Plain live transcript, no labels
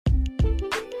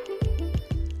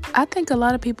I think a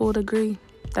lot of people would agree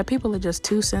that people are just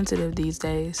too sensitive these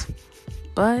days.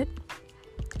 But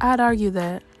I'd argue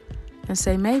that and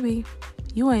say maybe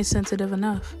you ain't sensitive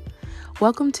enough.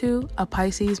 Welcome to a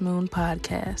Pisces Moon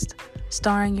podcast,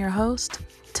 starring your host,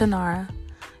 Tinara.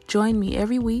 Join me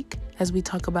every week as we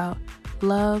talk about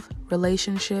love,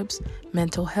 relationships,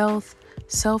 mental health,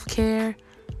 self-care,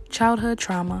 childhood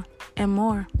trauma, and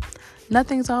more.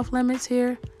 Nothing's off limits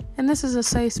here, and this is a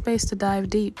safe space to dive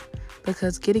deep,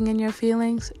 because getting in your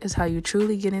feelings is how you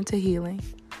truly get into healing.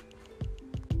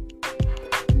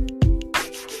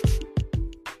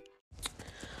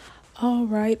 All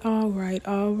right. I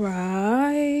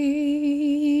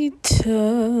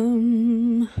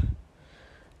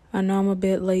know I'm a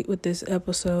bit late with this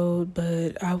episode,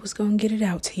 but I was going to get it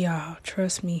out to y'all.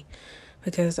 Trust me,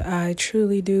 because I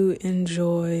truly do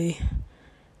enjoy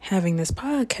having this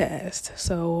podcast.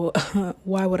 So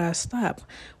why would I stop?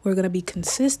 We're going to be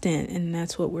consistent, and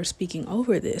that's what we're speaking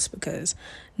over this, because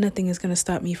nothing is going to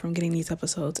stop me from getting these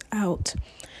episodes out.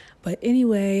 But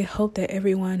anyway, hope that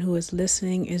everyone who is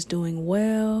listening is doing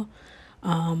well.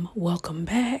 Welcome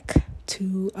back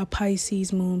to a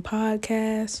Pisces Moon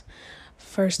podcast.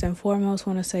 First and foremost,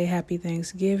 want to say happy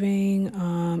Thanksgiving,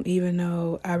 even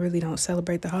though I really don't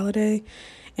celebrate the holiday.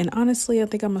 And honestly, I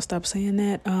think I'm going to stop saying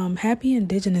that. Happy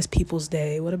Indigenous Peoples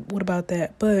Day. What about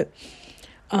that? But,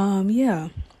 yeah.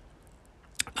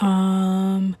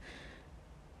 How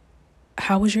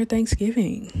was your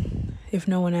Thanksgiving? If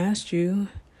no one asked you.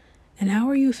 And how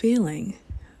are you feeling?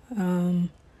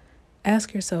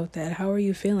 Ask yourself that. How are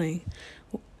you feeling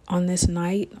on this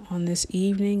night, on this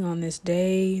evening, on this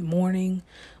day, morning,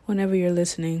 whenever you're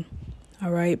listening? All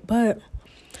right. But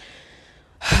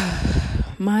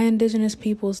my Indigenous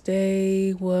Peoples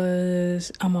Day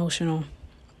was emotional.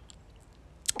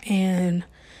 And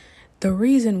the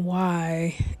reason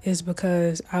why is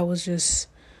because I was just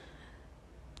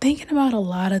thinking about a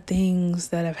lot of things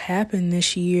that have happened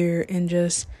this year, and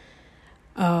just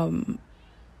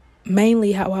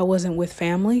mainly how I wasn't with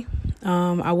family.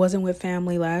 I wasn't with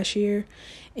family last year.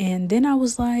 And then I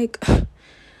was like,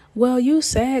 well, you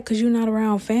sad because you're not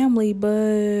around family.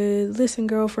 But listen,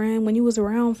 girlfriend, when you was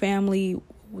around family,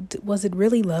 was it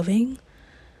really loving?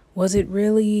 Was it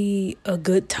really a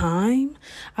good time?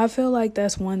 I feel like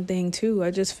that's one thing too. I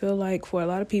just feel like for a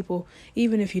lot of people,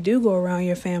 even if you do go around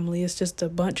your family, it's just a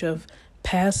bunch of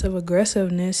passive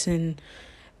aggressiveness and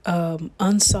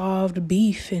unsolved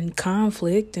beef and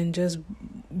conflict and just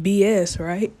BS,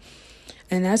 right?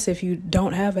 And that's if you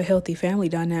don't have a healthy family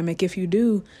dynamic. If you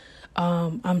do,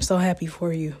 I'm so happy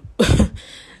for you.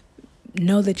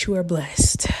 Know that you are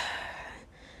blessed.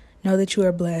 Know that you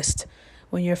are blessed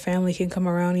when your family can come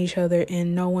around each other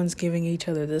and no one's giving each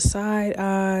other the side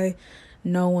eye.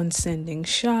 No one's sending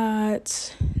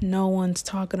shots. No one's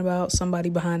talking about somebody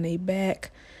behind their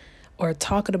back, or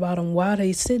talking about them while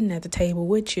they sitting at the table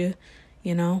with you,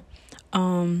 you know.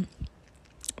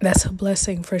 That's a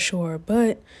blessing for sure.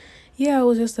 But yeah, I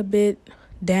was just a bit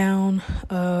down,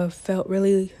 felt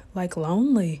really like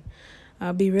lonely.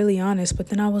 I'll be really honest. But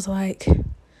then I was like,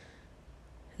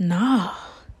 nah,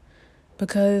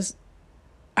 because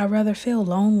I'd rather feel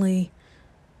lonely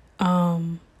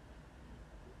on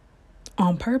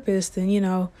purpose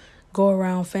than, go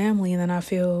around family and then I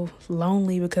feel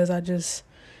lonely because I just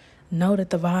know that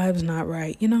the vibe's not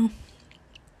right, And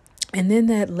then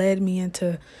that led me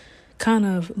into kind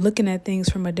of looking at things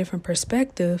from a different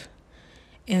perspective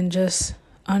and just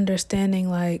understanding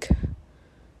like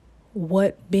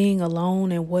what being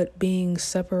alone and what being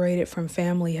separated from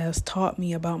family has taught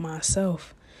me about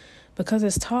myself, because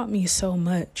it's taught me so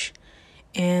much.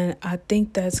 And I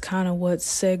think that's kind of what's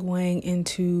segueing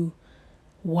into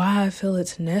why I feel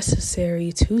it's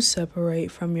necessary to separate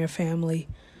from your family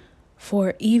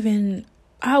for even,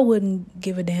 I wouldn't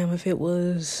give a damn if it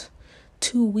was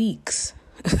 2 weeks.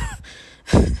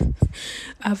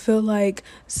 I feel like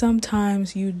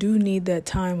sometimes you do need that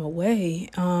time away,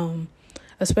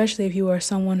 especially if you are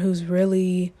someone who's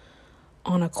really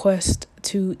on a quest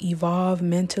to evolve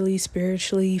mentally,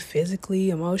 spiritually, physically,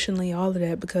 emotionally, all of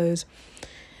that. Because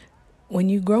when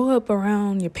you grow up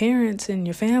around your parents and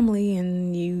your family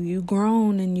and you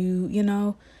grown and you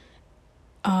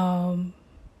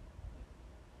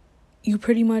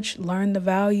pretty much learn the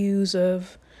values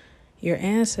of your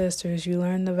ancestors. You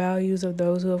learn the values of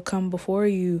those who have come before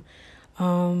you,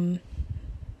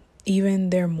 even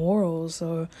their morals,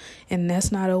 and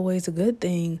that's not always a good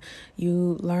thing.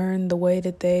 You learn the way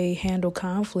that they handle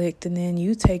conflict, and then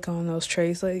you take on those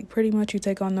traits. Like pretty much you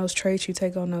take on those traits, you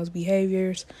take on those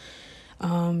behaviors,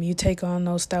 you take on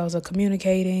those styles of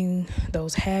communicating,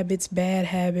 those habits, bad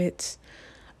habits,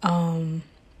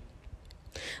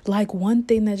 Like, one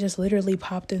thing that just literally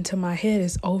popped into my head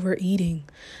is overeating.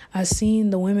 I seen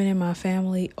the women in my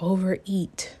family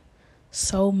overeat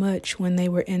so much when they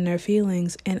were in their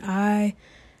feelings, and I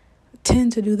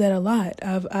tend to do that a lot.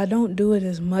 I don't do it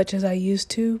as much as I used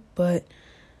to, but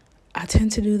I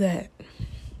tend to do that.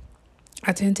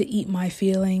 I tend to eat my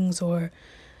feelings or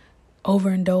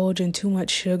overindulge in too much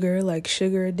sugar, like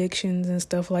sugar addictions and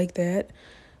stuff like that.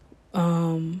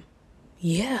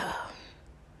 Yeah.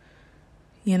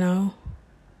 You know,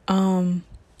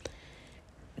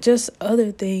 just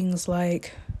other things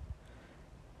like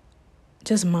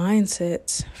just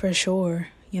mindsets for sure,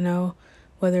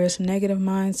 whether it's negative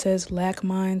mindsets, lack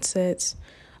mindsets,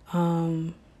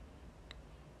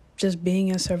 just being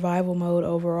in survival mode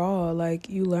overall. Like,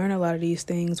 you learn a lot of these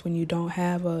things when you don't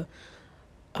have a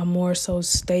more so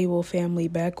stable family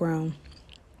background.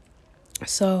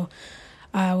 So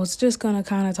I was just going to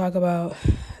kind of talk about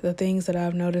the things that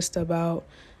I've noticed about,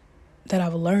 that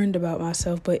I've learned about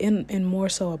myself, but in more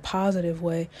so a positive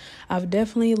way. I've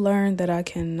definitely learned that I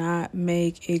cannot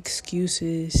make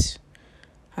excuses.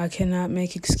 I've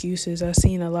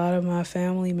seen a lot of my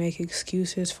family make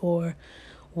excuses for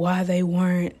why they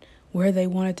weren't where they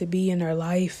wanted to be in their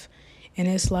life. And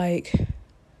it's like,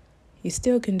 you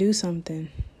still can do something,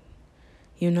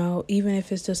 even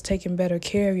if it's just taking better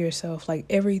care of yourself. Like,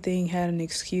 everything had an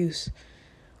excuse.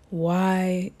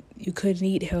 Why you couldn't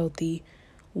eat healthy,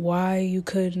 why you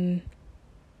couldn't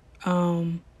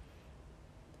put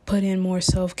in more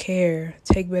self-care,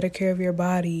 take better care of your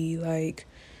body, like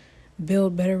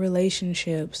build better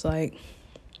relationships. Like,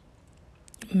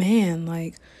 man,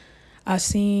 like, I've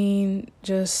seen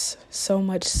just so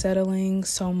much settling,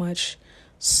 so much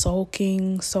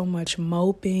sulking, so much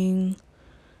moping,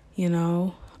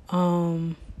 yeah,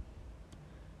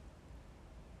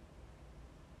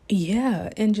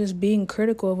 and just being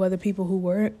critical of other people who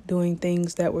weren't doing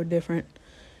things that were different,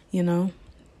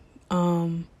 I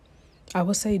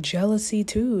would say jealousy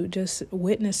too, just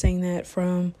witnessing that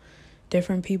from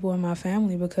different people in my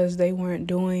family because they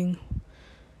weren't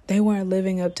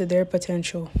living up to their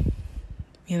potential,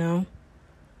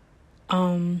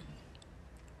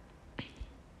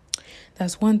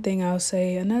 That's one thing I'll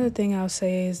say. Another thing I'll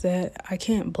say is that I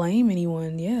can't blame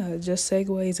anyone. Yeah, it just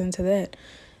segues into that.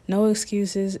 No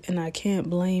excuses, and I can't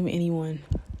blame anyone.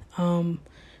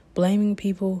 Blaming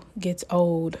people gets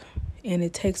old, and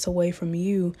it takes away from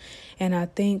you. And I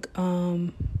think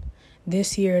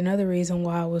this year, another reason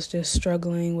why I was just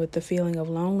struggling with the feeling of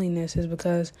loneliness is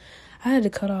because I had to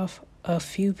cut off a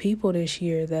few people this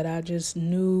year that I just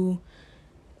knew,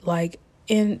 like,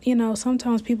 and,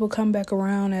 sometimes people come back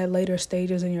around at later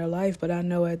stages in your life, but I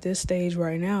know at this stage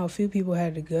right now, a few people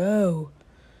had to go,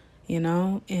 and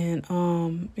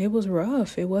it was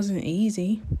rough. It wasn't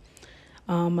easy.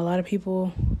 A lot of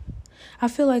people, I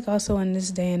feel like also in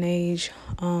this day and age,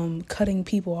 cutting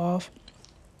people off,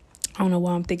 I don't know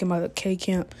why I'm thinking about the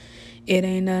K-Camp. It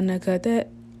ain't nothing to cut that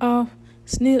off.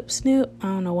 Snip, snip. I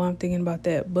don't know why I'm thinking about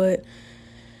that, but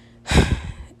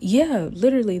yeah,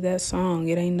 literally that song,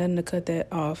 it ain't nothing to cut that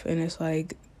off. And it's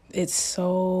like, it's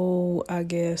so, I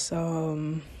guess,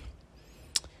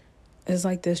 it's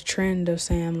like this trend of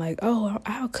saying like, oh,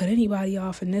 I'll cut anybody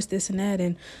off and this and that.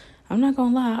 And I'm not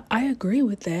gonna lie, I agree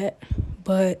with that.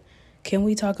 But can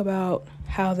we talk about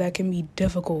how that can be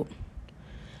difficult?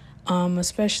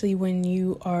 Especially when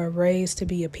you are raised to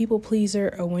be a people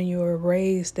pleaser, or when you are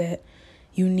raised that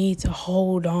you need to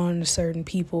hold on to certain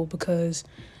people because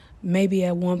maybe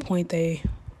at one point they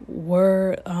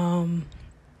were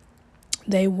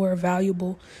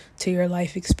valuable to your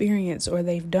life experience, or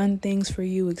they've done things for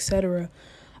you, etc.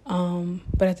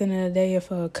 But at the end of the day,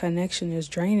 if a connection is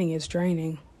draining, it's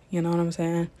draining. You know what I'm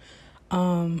saying?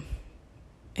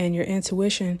 And your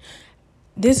intuition,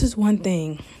 this is one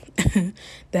thing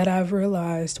that I've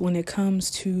realized when it comes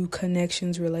to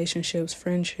connections, relationships,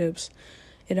 friendships.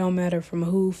 It don't matter from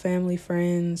who, family,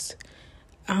 friends,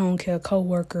 I don't care,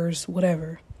 co-workers,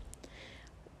 whatever.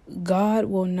 God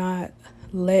will not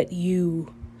let your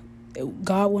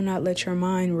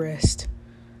mind rest.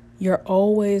 You're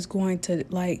always going to,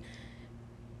 like,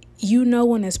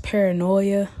 when it's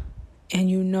paranoia,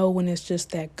 and when it's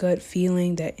just that gut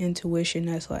feeling, that intuition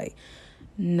that's like,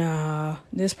 nah,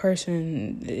 this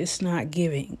person is not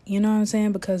giving. You know what I'm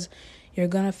saying? Because you're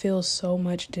going to feel so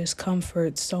much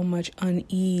discomfort, so much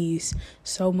unease,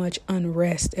 so much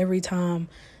unrest every time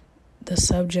the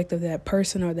subject of that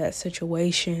person or that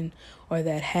situation or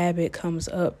that habit comes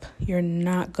up. You're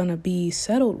not going to be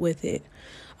settled with it.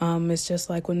 It's just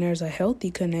like when there's a healthy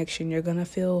connection, you're going to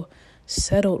feel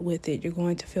settled with it. You're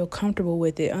going to feel comfortable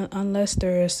with it, unless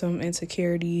there are some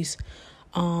insecurities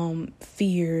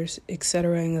fears,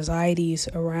 etc., anxieties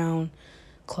around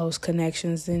close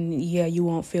connections, then yeah, you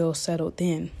won't feel settled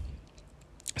then.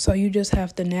 So you just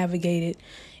have to navigate it,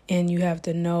 and you have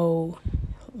to know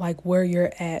like where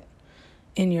you're at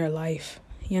in your life,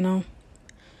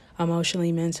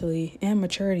 emotionally, mentally, and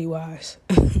maturity wise,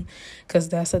 because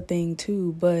that's a thing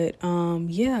too. But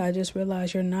yeah, I just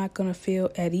realized you're not gonna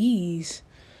feel at ease.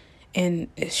 And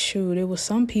shoot, it was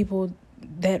some people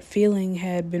that feeling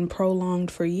had been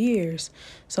prolonged for years.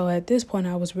 So at this point,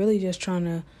 I was really just trying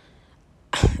to,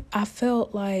 I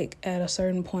felt like at a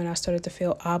certain point I started to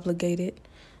feel obligated,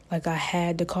 like I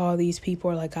had to call these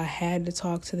people, or like I had to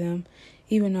talk to them,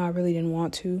 even though I really didn't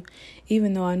want to,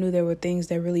 even though I knew there were things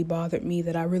that really bothered me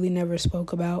that I really never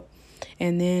spoke about.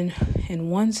 And then in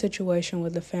one situation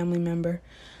with a family member,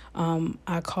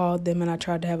 I called them and I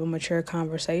tried to have a mature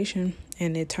conversation,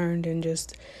 and it turned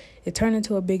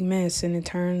into a big mess, and it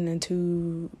turned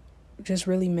into just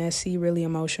really messy, really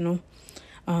emotional.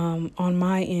 On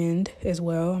my end as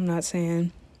well. I'm not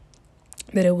saying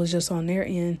that it was just on their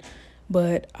end,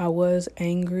 but I was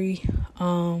angry,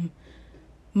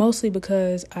 mostly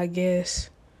because I guess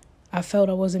I felt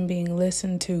I wasn't being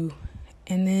listened to.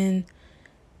 And then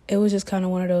it was just kind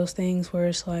of one of those things where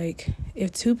it's like,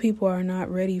 if two people are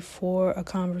not ready for a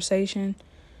conversation,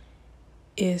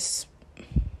 it's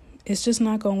just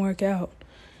not going to work out,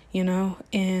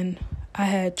 And I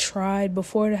had tried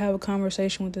before to have a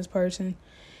conversation with this person,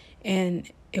 and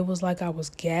it was like I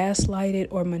was gaslighted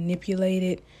or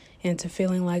manipulated into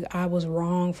feeling like I was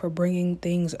wrong for bringing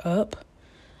things up,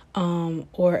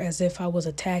 or as if I was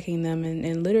attacking them.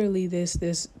 And literally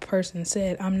this person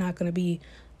said, "I'm not going to be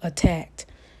attacked."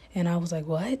 And I was like,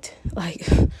 what? Like,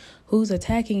 who's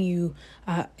attacking you?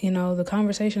 The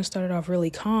conversation started off really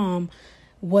calm.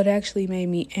 What actually made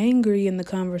me angry in the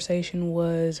conversation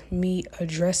was me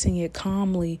addressing it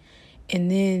calmly, and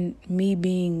then me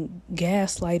being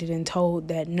gaslighted and told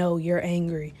that, no, you're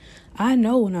angry. I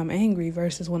know when I'm angry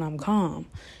versus when I'm calm,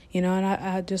 and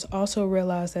I just also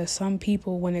realized that some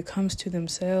people, when it comes to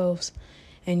themselves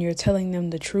and you're telling them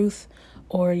the truth,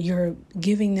 or you're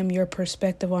giving them your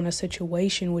perspective on a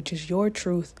situation, which is your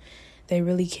truth, they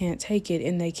really can't take it,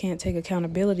 and they can't take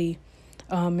accountability.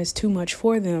 It's too much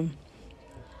for them.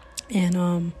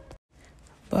 And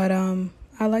but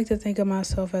I like to think of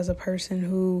myself as a person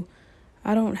who,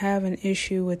 I don't have an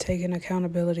issue with taking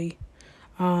accountability.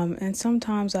 And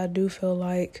sometimes I do feel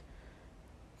like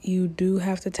you do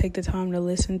have to take the time to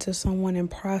listen to someone and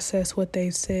process what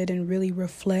they've said and really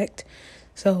reflect.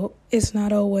 So it's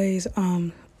not always,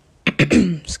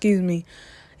 excuse me,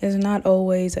 it's not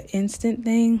always an instant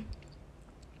thing,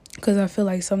 because I feel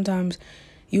like sometimes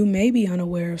you may be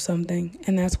unaware of something,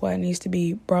 and that's why it needs to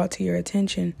be brought to your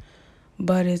attention.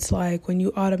 But it's like when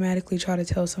you automatically try to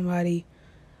tell somebody,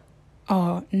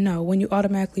 when you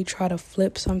automatically try to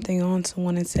flip something on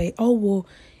someone and say, oh,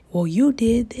 well, you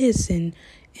did this and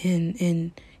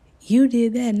you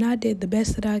did that, and I did the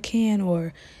best that I can,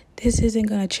 or this isn't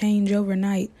going to change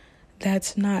overnight.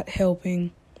 That's not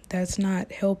helping. That's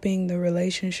not helping the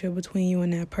relationship between you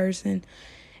and that person.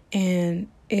 And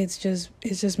it's just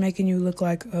making you look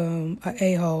like a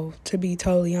a-hole, to be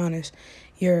totally honest.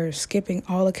 You're skipping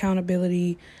all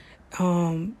accountability,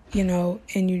 and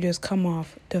you just come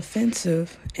off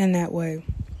defensive in that way.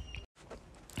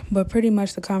 But pretty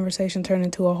much the conversation turned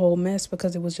into a whole mess,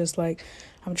 because it was just like,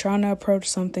 I'm trying to approach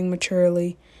something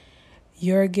maturely.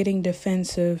 You're getting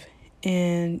defensive,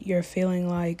 and you're feeling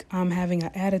like I'm having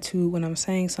an attitude when I'm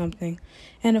saying something.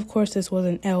 And of course, this was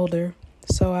an elder.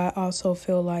 So I also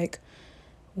feel like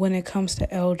when it comes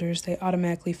to elders, they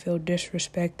automatically feel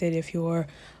disrespected if you're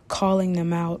calling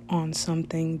them out on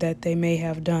something that they may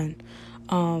have done.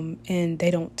 And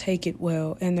they don't take it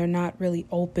well, and they're not really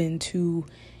open to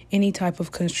any type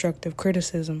of constructive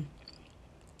criticism.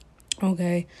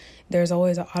 Okay, there's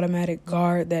always an automatic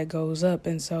guard that goes up.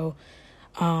 And so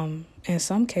in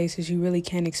some cases, you really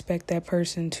can't expect that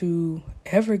person to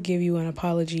ever give you an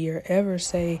apology or ever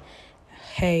say,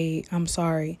 hey, I'm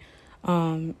sorry.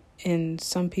 And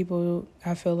some people,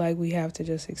 I feel like we have to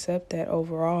just accept that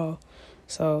overall.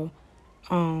 So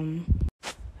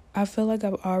I feel like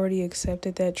I've already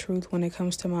accepted that truth when it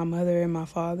comes to my mother and my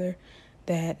father,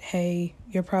 that, hey,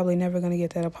 you're probably never going to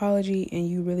get that apology, and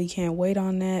you really can't wait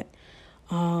on that.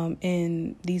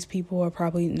 And these people are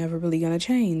probably never really going to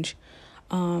change.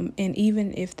 And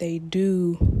even if they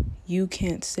do, you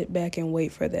can't sit back and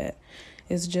wait for that.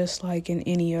 It's just like in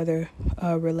any other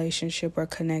relationship or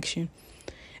connection.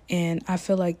 And I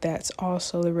feel like that's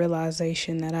also the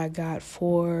realization that I got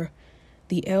for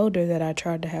the elder that I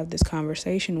tried to have this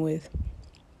conversation with.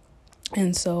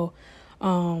 And so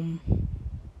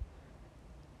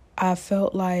I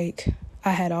felt like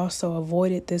I had also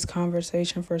avoided this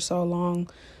conversation for so long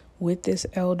with this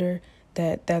elder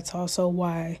that's also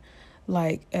why,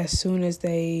 like, as soon as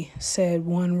they said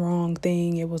one wrong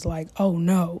thing, it was like, oh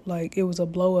no, like it was a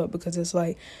blow up, because it's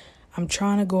like, I'm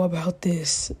trying to go about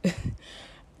this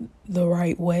the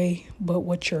right way, but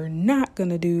what you're not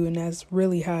gonna do, and that's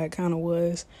really how it kind of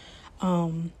was.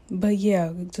 But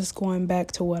yeah, just going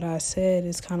back to what I said,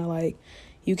 it's kind of like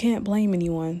you can't blame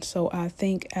anyone. So I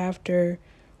think after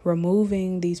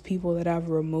removing these people that I've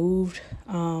removed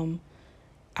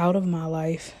out of my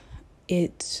life,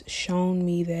 it's shown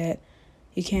me that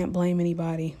you can't blame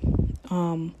anybody.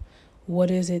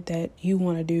 What is it that you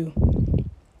want to do?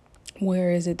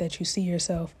 Where is it that you see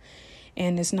yourself?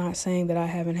 And it's not saying that I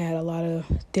haven't had a lot of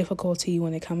difficulty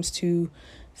when it comes to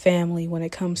family, when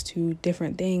it comes to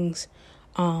different things.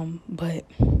 But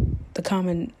the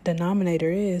common denominator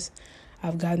is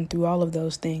I've gotten through all of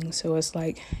those things. So it's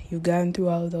like you've gotten through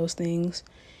all of those things,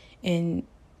 and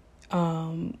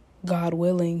God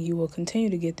willing, you will continue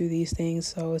to get through these things.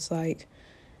 So it's like,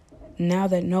 now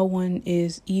that no one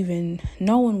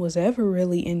was ever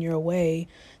really in your way,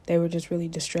 they were just really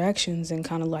distractions and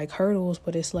kind of like hurdles.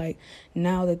 But it's like,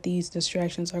 now that these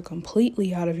distractions are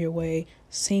completely out of your way,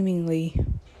 seemingly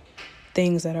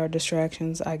things that are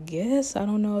distractions, I guess, I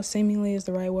don't know if seemingly is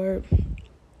the right word,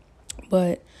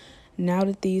 but now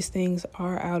that these things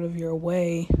are out of your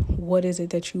way, what is it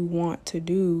that you want to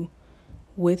do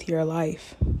with your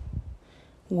life?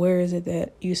 Where is it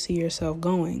that you see yourself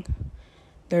going?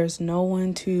 There's no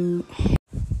one to,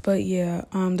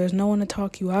 there's no one to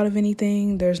talk you out of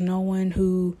anything. There's no one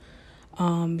who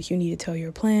you need to tell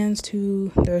your plans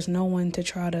to. There's no one to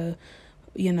try to,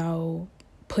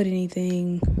 put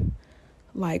anything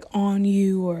like on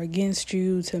you or against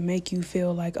you to make you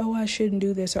feel like, oh, I shouldn't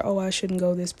do this, or oh, I shouldn't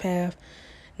go this path.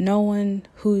 No one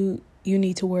who you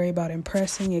need to worry about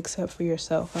impressing except for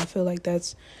yourself. I feel like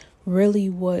that's really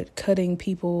what cutting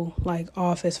people like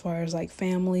off as far as like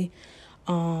family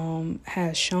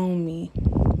has shown me,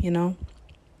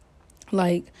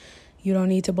 like you don't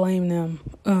need to blame them.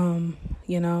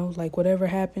 Like whatever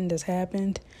happened has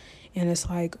happened, and it's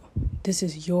like, this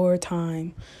is your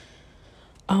time.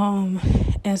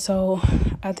 And so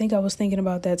I think I was thinking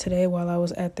about that today while I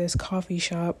was at this coffee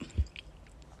shop.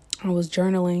 I was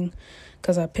journaling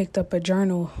because I picked up a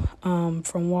journal from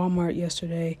Walmart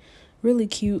yesterday. Really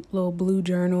cute little blue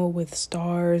journal with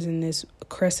stars and this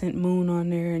crescent moon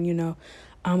on there. And,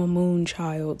 I'm a moon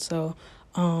child. So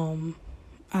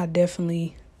I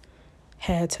definitely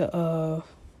had to,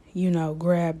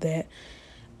 grab that.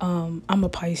 I'm a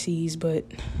Pisces, but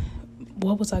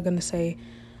what was I going to say?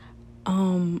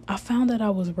 I found that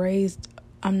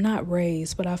I'm not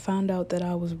raised, but I found out that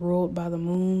I was ruled by the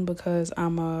moon because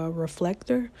I'm a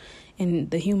reflector in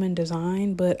the human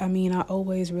design. But I mean, I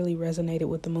always really resonated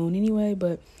with the moon anyway,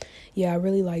 but yeah, I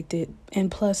really liked it.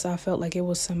 And plus I felt like it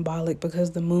was symbolic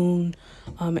because the moon,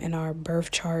 in our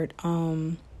birth chart,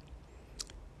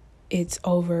 it's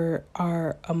over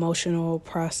our emotional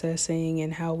processing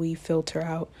and how we filter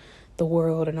out the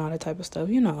world and all that type of stuff,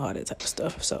 all that type of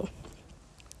stuff. So,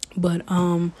 but,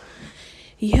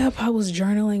 yep, I was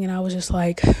journaling and I was just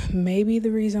like, maybe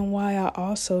the reason why I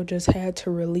also just had to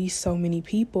release so many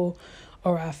people,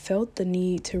 or I felt the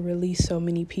need to release so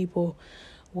many people,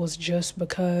 was just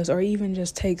because, or even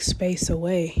just take space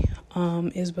away,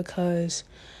 is because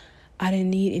I didn't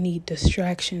need any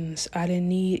distractions. I didn't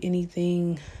need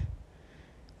anything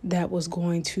that was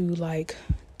going to like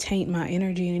taint my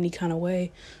energy in any kind of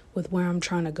way with where I'm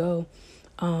trying to go.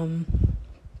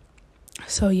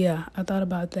 So yeah, I thought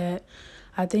about that.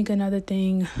 I think another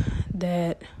thing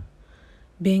that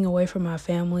being away from my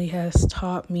family has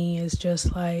taught me is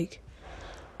just like,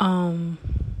 I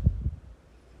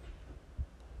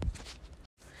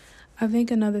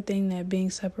think another thing that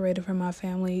being separated from my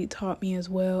family taught me as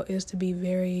well is to be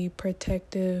very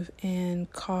protective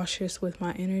and cautious with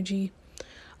my energy.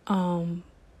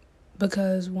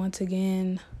 Because once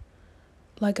again,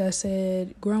 like I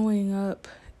said, growing up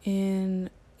in,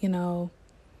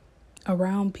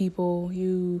 around people,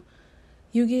 you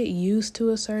get used to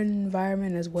a certain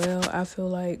environment as well. I feel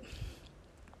like,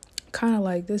 kind of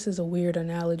like, this is a weird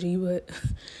analogy, but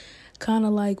kind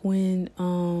of like when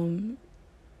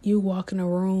you walk in a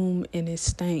room and it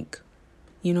stank.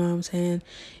 You know what I'm saying?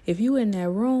 If you in that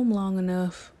room long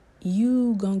enough,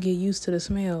 you gonna get used to the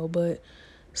smell, but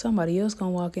somebody else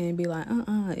gonna walk in and be like,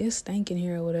 it's stinking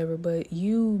here or whatever. But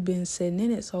you've been sitting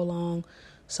in it so long,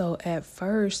 so at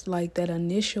first, like that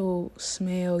initial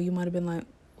smell, you might have been like,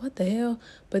 what the hell?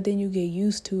 But then you get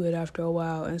used to it after a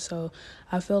while. And so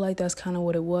I feel like that's kind of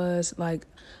what it was. Like,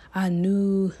 I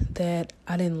knew that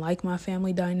I didn't like my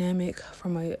family dynamic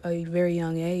from a very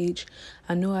young age.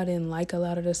 I knew I didn't like a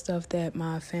lot of the stuff that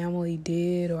my family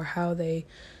did or how they,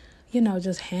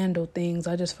 just handled things.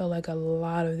 I just felt like a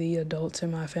lot of the adults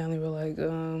in my family were like,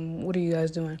 what are you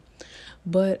guys doing?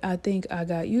 But I think I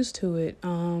got used to it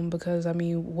because,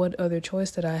 what other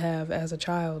choice did I have as a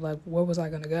child? Like, where was I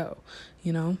going to go,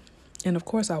 And, of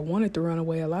course, I wanted to run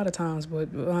away a lot of times, but,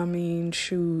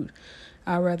 shoot,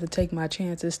 I'd rather take my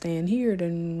chances staying here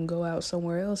than go out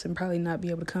somewhere else and probably not be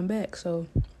able to come back. So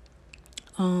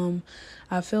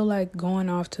I feel like going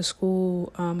off to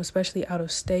school, especially out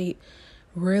of state,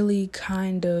 really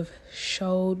kind of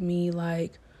showed me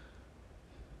like,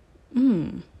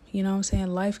 you know what I'm saying?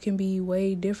 Life can be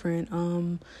way different.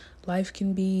 Life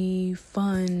can be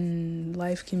fun.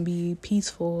 Life can be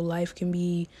peaceful. Life can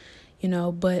be,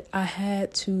 but I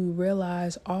had to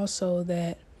realize also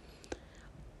that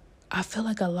I feel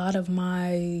like a lot of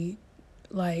my,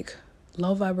 like,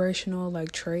 low vibrational,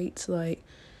 like, traits, like,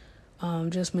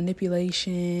 just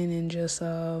manipulation and just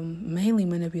mainly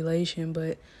manipulation,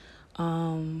 but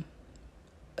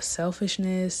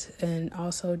selfishness and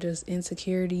also just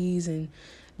insecurities and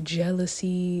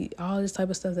jealousy, all this type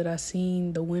of stuff that I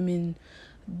seen the women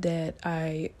that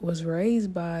I was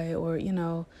raised by, or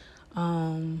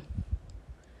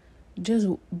just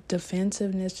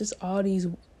defensiveness, just all these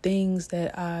things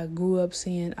that I grew up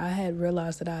seeing. I had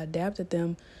realized that I adapted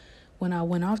them when I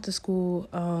went off to school,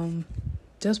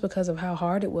 just because of how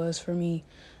hard it was for me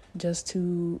just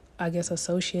to, I guess,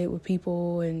 associate with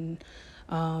people and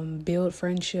build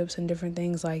friendships and different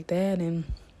things like that. And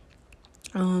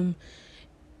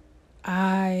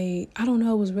I don't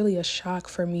know, it was really a shock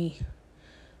for me.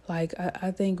 Like,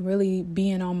 I think really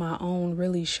being on my own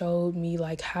really showed me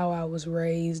like how I was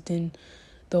raised, and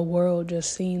the world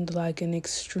just seemed like an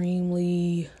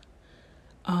extremely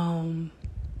I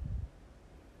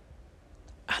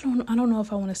don't know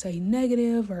if I want to say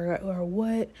negative or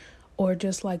what, or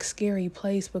just like scary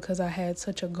place, because I had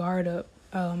such a guard up.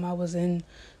 I was in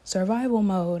survival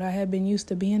mode. I had been used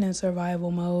to being in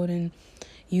survival mode and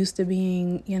used to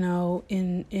being,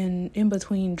 in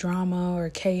between drama or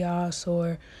chaos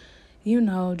or,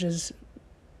 just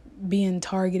being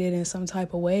targeted in some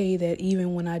type of way that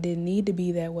even when I didn't need to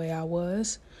be that way, I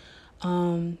was.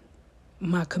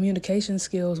 My communication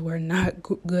skills were not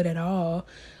good at all.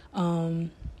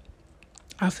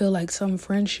 I feel like some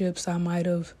friendships I might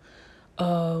have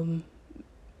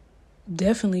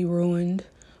definitely ruined,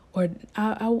 or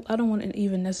I don't want to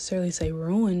even necessarily say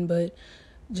ruined, but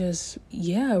just,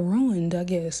 ruined, I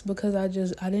guess, because I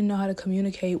didn't know how to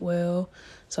communicate well.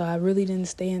 So I really didn't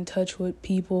stay in touch with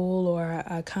people, or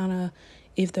I kind of,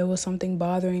 if there was something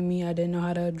bothering me, I didn't know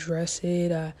how to address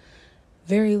it.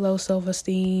 Very low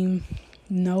self-esteem,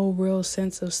 no real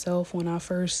sense of self when I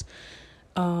first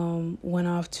went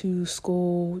off to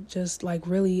school, just like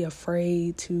really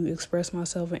afraid to express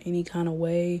myself in any kind of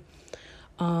way.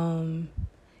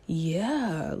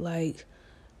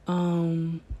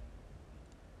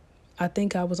 I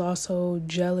think I was also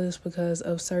jealous because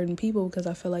of certain people, because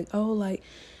I feel like,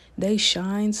 they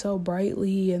shine so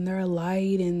brightly and they're a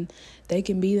light and they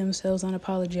can be themselves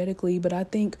unapologetically. But I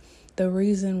think the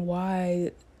reason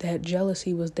why that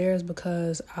jealousy was there is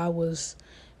because I was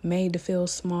made to feel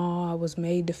small. I was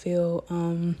made to feel,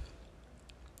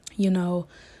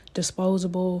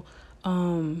 disposable.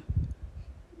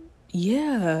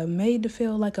 Made to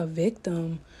feel like a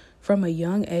victim from a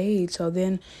young age. So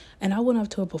then, and I went up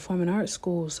to a performing arts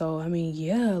school. So,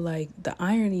 like the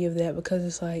irony of that, because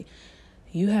it's like,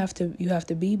 you have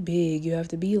to be big, you have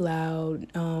to be loud,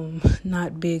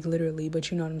 not big literally, but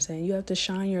you know what I'm saying? You have to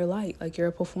shine your light. Like, you're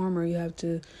a performer, you have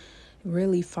to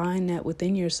really find that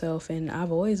within yourself. And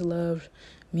I've always loved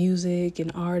music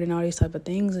and art and all these type of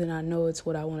things, and I know it's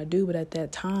what I want to do. But at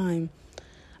that time,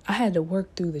 I had to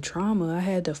work through the trauma. I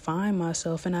had to find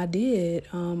myself, and I did.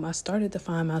 I started to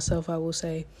find myself, I will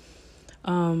say.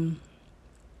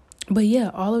 But yeah,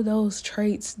 all of those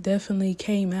traits definitely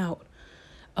came out.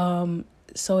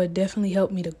 So it definitely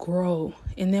helped me to grow.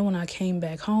 And then when I came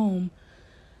back home,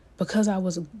 because I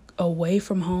was away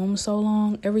from home so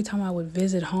long, every time I would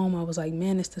visit home, I was like,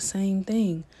 man, it's the same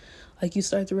thing. Like, you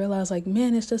start to realize, like,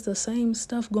 man, it's just the same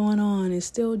stuff going on. It's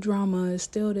still drama. It's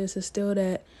still this. It's still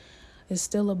that. It's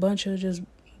still a bunch of just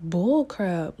bull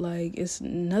crap. Like,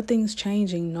 nothing's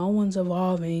changing. No one's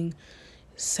evolving.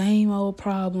 Same old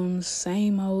problems,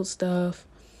 same old stuff.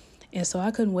 And so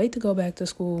I couldn't wait to go back to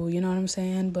school. You know what I'm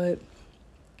saying? But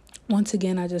once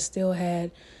again, I just still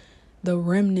had the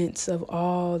remnants of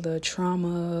all the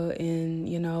trauma and,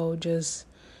 just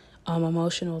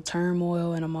emotional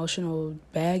turmoil and emotional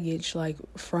baggage, like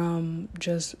from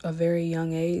just a very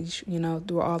young age,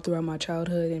 throughout my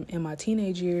childhood and my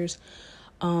teenage years,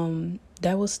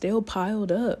 that was still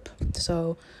piled up.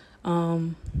 So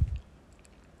I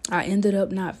ended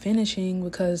up not finishing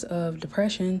because of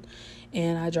depression,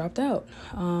 and I dropped out.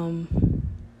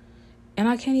 And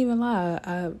I can't even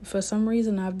lie. For some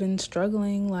reason, I've been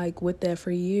struggling like with that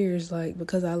for years, like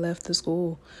because I left the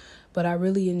school. But I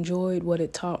really enjoyed what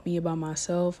it taught me about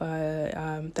myself.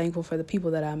 I'm thankful for the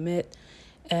people that I met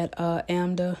at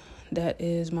AMDA. That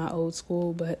is my old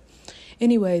school. But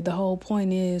anyway, the whole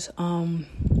point is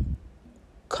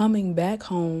coming back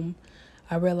home,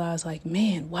 I realized like,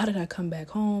 man, why did I come back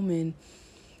home? And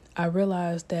I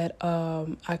realized that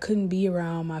I couldn't be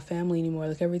around my family anymore.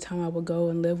 Like every time I would go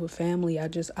and live with family, I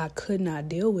could not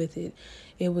deal with it.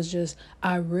 It was just,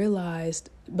 I realized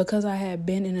because I had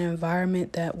been in an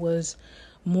environment that was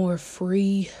more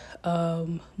free,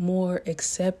 more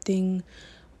accepting,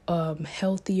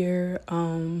 healthier,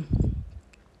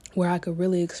 where I could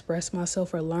really express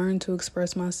myself or learn to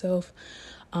express myself,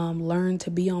 learn to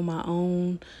be on my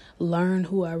own, learn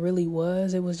who I really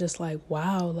was. It was just like,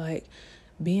 wow, like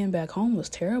being back home was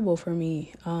terrible for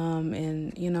me.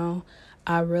 And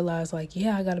I realized like,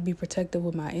 yeah, I got to be protective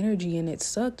with my energy. And it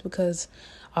sucked because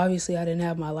obviously I didn't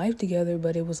have my life together,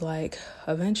 but it was like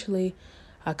eventually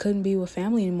I couldn't be with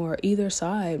family anymore, either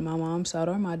side, my mom's side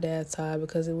or my dad's side,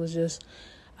 because it was just,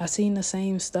 I seen the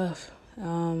same stuff.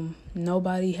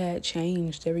 Nobody had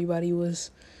changed. Everybody was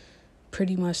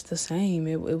pretty much the same.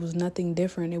 It was nothing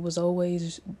different. It was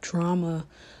always drama,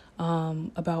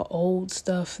 about old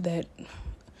stuff that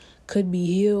could be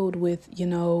healed with,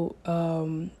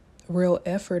 real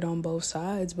effort on both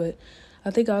sides. But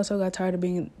I think I also got tired of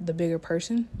being the bigger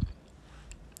person.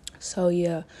 So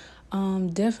yeah,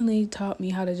 definitely taught me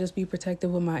how to just be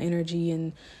protective with my energy,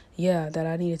 and yeah, that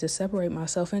I needed to separate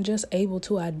myself and just able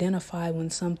to identify when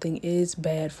something is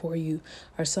bad for you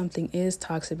or something is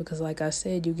toxic, because like I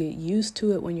said, you get used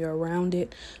to it when you're around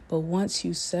it, but once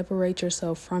you separate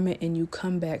yourself from it and you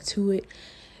come back to it,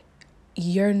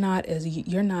 you're not as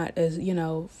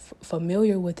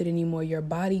familiar with it anymore. Your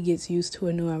body gets used to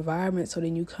a new environment, so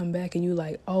then you come back and you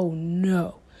like, oh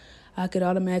no. I could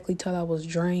automatically tell I was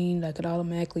drained. I could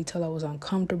automatically tell I was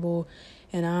uncomfortable.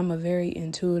 And I'm a very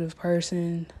intuitive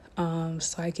person,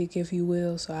 psychic, if you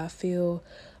will. So I feel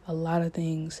a lot of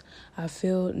things. I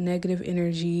feel negative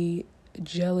energy,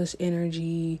 jealous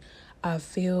energy. I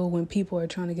feel when people are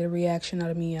trying to get a reaction out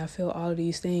of me. I feel all of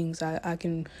these things. I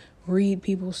can read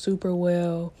people super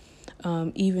well,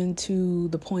 even to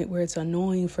the point where it's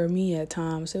annoying for me at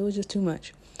times. It was just too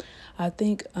much. I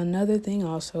think another thing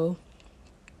also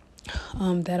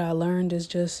that I learned is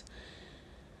just,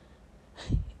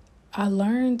 I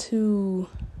learned to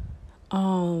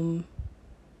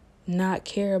not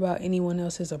care about anyone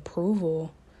else's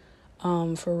approval,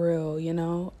 for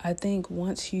real, I think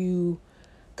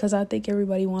because I think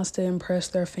everybody wants to impress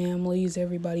their families,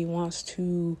 everybody wants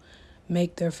to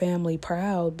make their family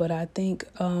proud, but I think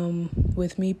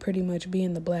with me pretty much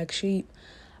being the black sheep,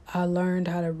 I learned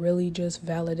how to really just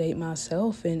validate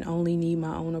myself and only need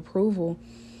my own approval.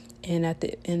 And at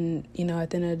the end of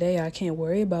the day, I can't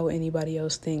worry about what anybody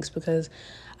else thinks, because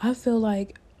I feel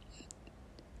like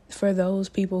for those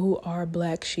people who are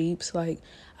black sheeps, like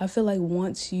I feel like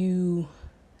once you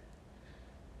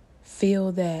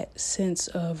feel that sense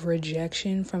of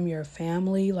rejection from your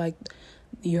family, like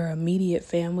your immediate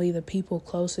family, the people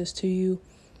closest to you,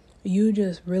 you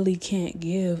just really can't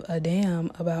give a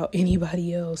damn about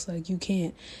anybody else. Like you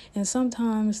can't. And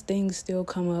sometimes things still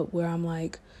come up where I'm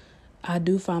like, I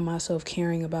do find myself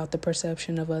caring about the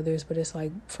perception of others, but it's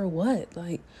like, for what?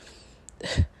 Like,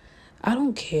 I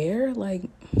don't care. Like,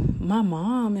 my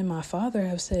mom and my father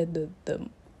have said the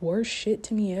worst shit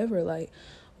to me ever. Like,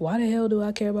 why the hell do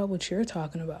I care about what you're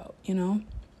talking about,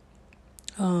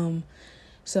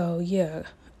 So, yeah.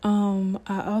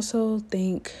 I also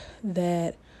think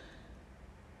that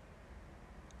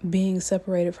being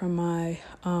separated from my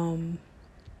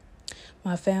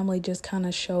family just kind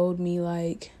of showed me,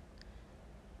 like,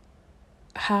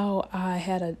 how I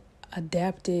had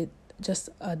adapted just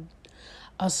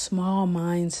a small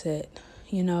mindset.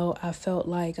 I felt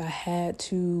like I had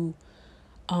to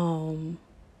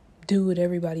do what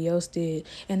everybody else did.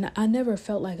 And I never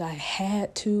felt like I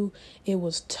had to. It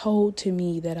was told to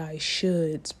me that I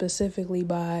should, specifically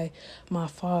by my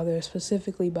father,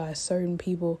 specifically by certain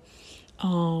people.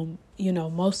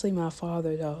 Mostly my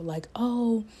father though. Like,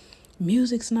 oh,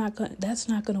 that's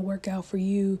not gonna work out for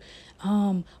you.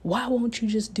 Why won't you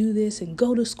just do this and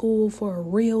go to school for a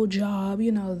real job?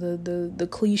 The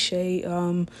cliche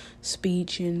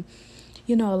speech. And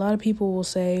a lot of people will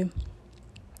say,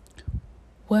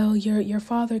 well, your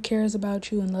father cares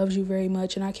about you and loves you very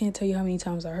much. And I can't tell you how many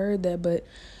times I heard that, but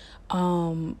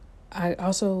I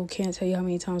also can't tell you how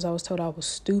many times I was told I was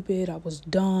stupid, I was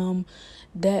dumb,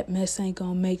 that mess ain't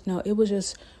gonna make no. It was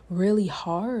just really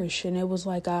harsh, and it was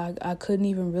like I couldn't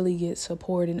even really get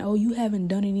support. And you haven't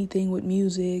done anything with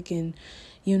music, and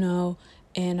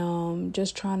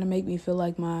just trying to make me feel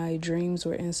like my dreams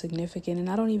were insignificant. And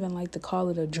I don't even like to call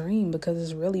it a dream because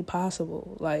it's really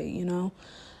possible. Like,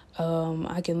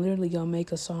 I can literally go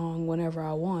make a song whenever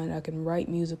I want. I can write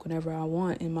music whenever I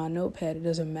want in my notepad. It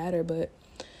doesn't matter. But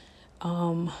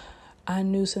I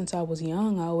knew since I was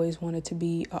young, I always wanted to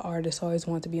be an artist. I always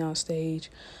wanted to be on stage.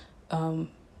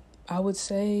 I would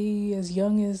say as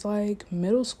young as like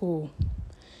middle school.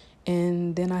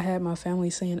 And then I had my family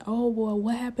saying, oh, well,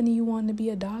 what happened to you wanting to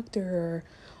be a doctor?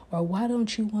 Or why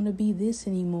don't you want to be this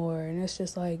anymore? And it's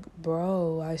just like,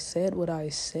 bro, I said what I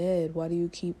said. Why do you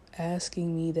keep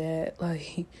asking me that?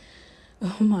 Like,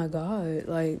 oh my God.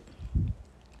 Like,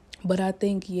 but I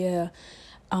think,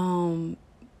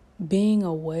 being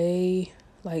away,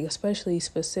 like especially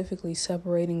specifically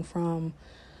separating from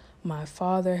my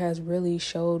father has really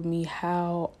showed me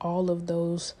how all of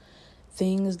those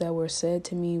things that were said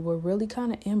to me were really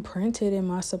kind of imprinted in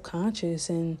my subconscious.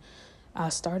 And I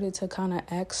started to kind of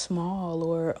act small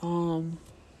or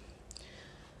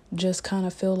just kind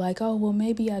of feel like, oh, well,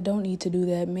 maybe I don't need to do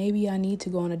that. Maybe I need to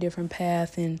go on a different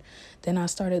path. And then I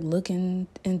started looking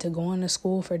into going to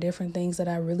school for different things that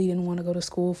I really didn't want to go to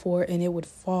school for. And it would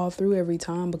fall through every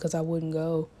time because I wouldn't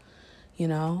go,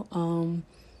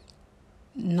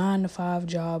 9-to-5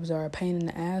 jobs are a pain in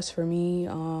the ass for me.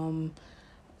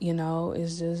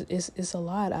 It's just, it's a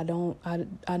lot. I know I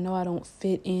don't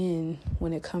fit in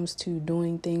when it comes to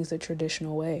doing things the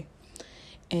traditional way.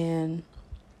 And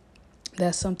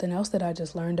that's something else that I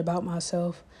just learned about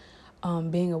myself,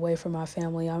 being away from my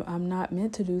family. I'm not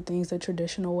meant to do things the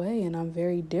traditional way, and I'm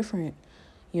very different,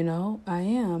 I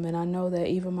am. And I know that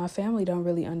even my family don't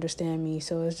really understand me.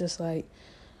 So it's just like,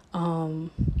 I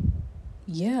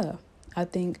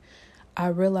think I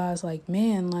realized like,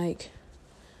 man, like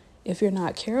if you're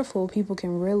not careful, people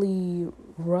can really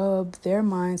rub their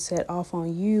mindset off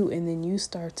on you, and then you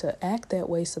start to act that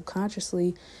way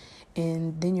subconsciously.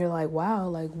 And then you're like, wow,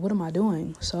 like, what am I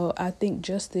doing? So I think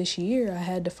just this year I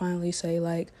had to finally say,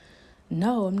 like,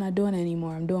 no, I'm not doing it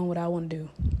anymore. I'm doing what I want to do.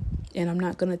 And I'm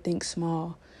not going to think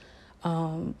small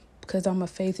because I'm a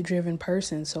faith-driven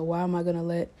person. So why am I going to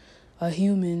let a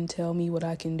human tell me what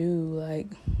I can do? Like,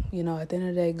 at the end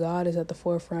of the day, God is at the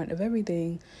forefront of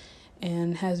everything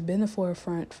and has been the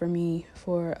forefront for me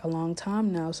for a long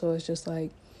time now. So it's just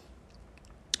like,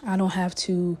 I don't have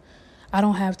to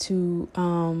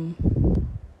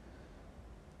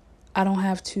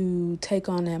take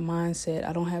on that mindset.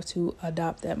 I don't have to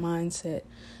adopt that mindset.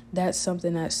 That's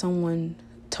something that someone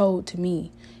told to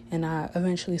me, and I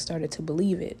eventually started to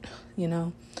believe it,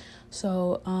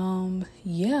 So,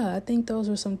 I think those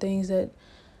are some things that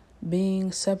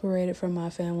being separated from my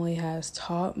family has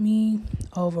taught me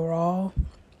overall.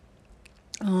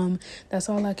 That's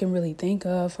all I can really think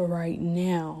of for right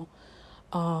now.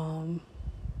 And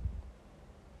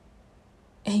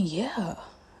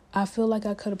I feel like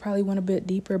I could have probably went a bit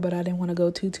deeper, but I didn't want to go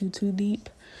too deep.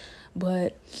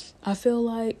 But I feel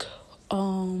like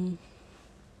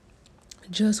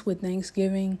just with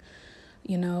Thanksgiving,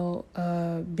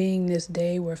 being this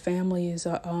day where family is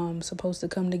supposed to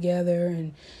come together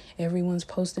and everyone's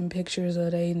posting pictures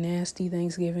of their nasty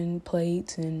Thanksgiving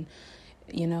plates and,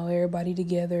 everybody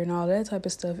together and all that type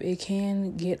of stuff, it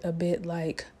can get a bit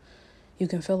like, you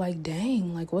can feel like,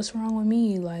 dang, like, what's wrong with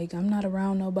me? Like, I'm not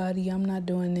around nobody. I'm not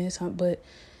doing this. But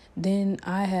then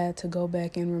I had to go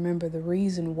back and remember the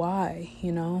reason why,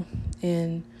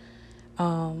 And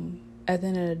at the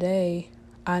end of the day,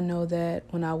 I know that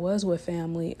when I was with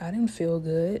family, I didn't feel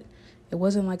good. It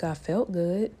wasn't like I felt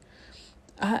good.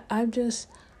 I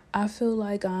feel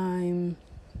like I'm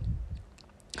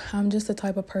just the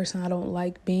type of person, I don't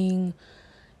like being,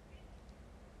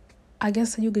 I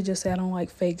guess you could just say I don't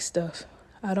like fake stuff.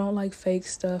 I don't like fake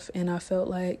stuff. And I felt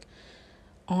like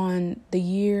on the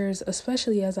years,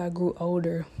 especially as I grew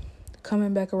older,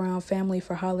 coming back around family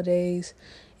for holidays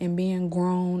and being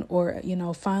grown or,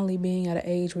 finally being at an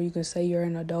age where you can say you're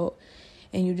an adult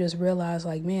and you just realize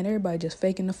like, man, everybody just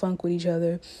faking the funk with each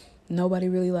other. Nobody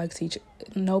really likes each other.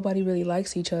 Nobody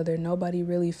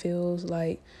really feels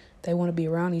like they want to be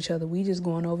around each other. We just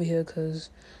going over here because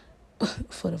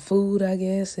for the food, I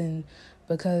guess, and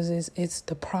because it's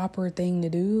the proper thing to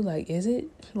do. Like, is it?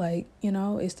 Like,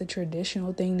 it's the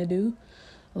traditional thing to do.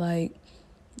 Like,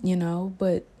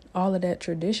 but all of that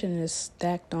tradition is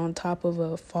stacked on top of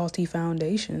a faulty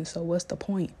foundation. So what's the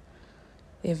point?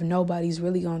 If nobody's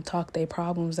really going to talk their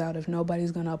problems out, if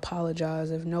nobody's going to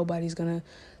apologize, if nobody's going to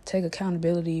take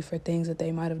accountability for things that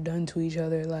they might have done to each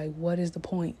other, like, what is the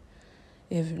point?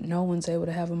 If no one's able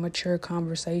to have a mature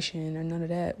conversation or none of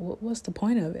that, what's the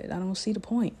point of it? I don't see the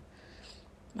point.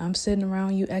 I'm sitting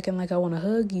around you acting like I want to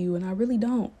hug you, and I really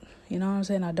don't. You know what I'm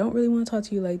saying? I don't really want to talk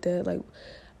to you like that. Like,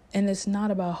 and it's not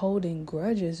about holding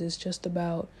grudges. It's just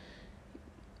about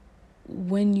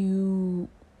when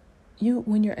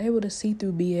when you're able to see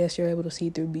through BS, you're able to see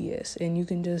through BS, and you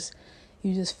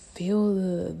just feel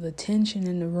the tension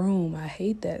in the room. I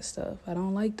hate that stuff. I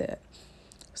don't like that.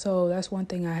 So that's one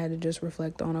thing I had to just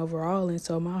reflect on overall. And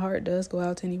so my heart does go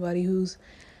out to anybody who's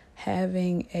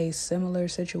having a similar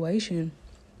situation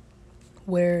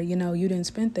where, you didn't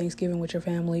spend Thanksgiving with your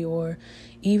family or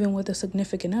even with a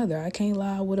significant other. I can't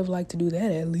lie, I would have liked to do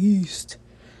that at least.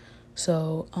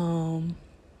 So,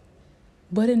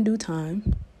 but in due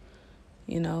time,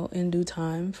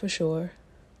 for sure.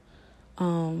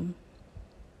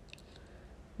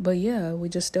 But yeah, we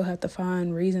just still have to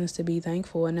find reasons to be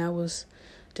thankful. And that was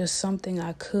just something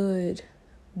I could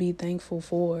be thankful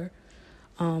for,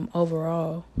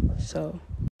 overall. So,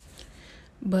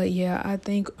 but yeah, I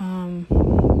think,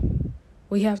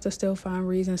 we have to still find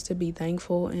reasons to be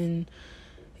thankful. And,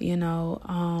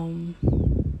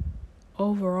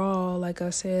 overall, like I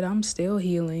said, I'm still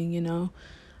healing,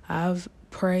 I've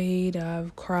prayed,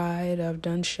 I've cried, I've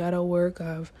done shadow work,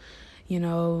 I've,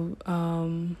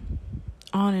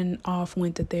 on and off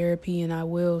went to therapy, and I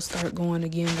will start going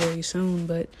again very soon,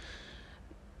 but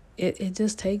it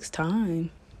just takes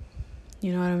time.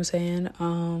 You know what I'm saying?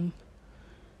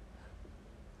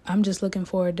 I'm just looking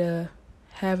forward to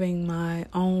having my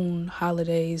own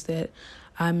holidays that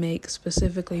I make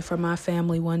specifically for my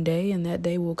family one day, and that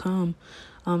day will come.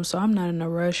 So I'm not in a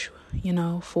rush,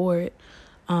 for it.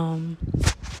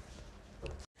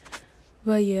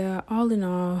 But yeah, all in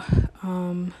all,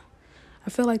 I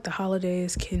feel like the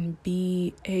holidays can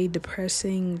be a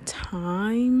depressing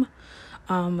time,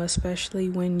 especially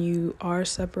when you are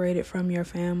separated from your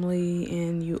family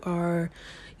and you are,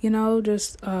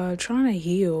 just trying to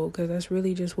heal, because that's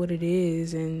really just what it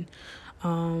is. And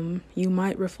you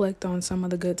might reflect on some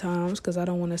of the good times, because I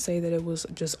don't want to say that it was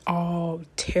just all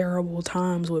terrible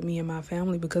times with me and my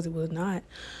family, because it was not.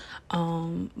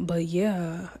 But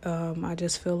yeah, I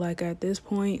just feel like at this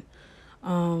point,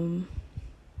 I'm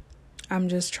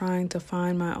just trying to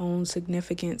find my own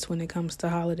significance when it comes to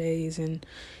holidays and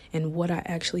what I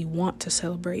actually want to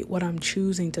celebrate, what I'm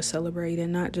choosing to celebrate,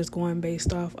 and not just going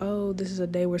based off, oh, this is a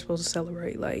day we're supposed to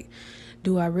celebrate. Like,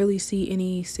 do I really see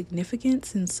any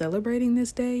significance in celebrating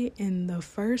this day in the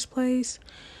first place?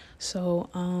 So,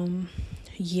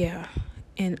 yeah.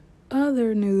 In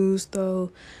other news,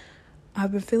 though,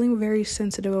 I've been feeling very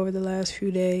sensitive over the last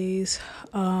few days.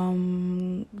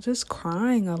 Just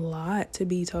crying a lot, to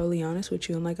be totally honest with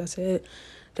you. And like I said,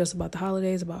 just about the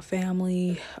holidays, about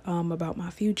family, about my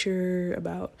future,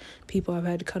 about people I've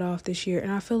had to cut off this year. And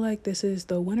I feel like this is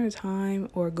the winter time,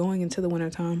 or going into the winter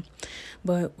time,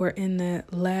 but we're in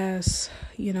that last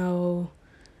little,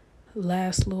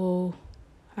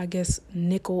 I guess,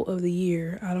 nickel of the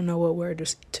year. I don't know what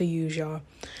word to use, y'all.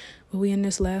 But we in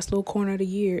this last little corner of the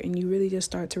year, and you really just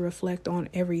start to reflect on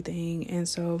everything. And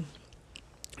so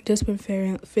just been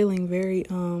feeling very,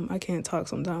 I can't talk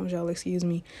sometimes, y'all, excuse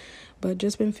me, but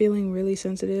just been feeling really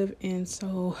sensitive. And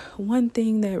so one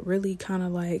thing that really kind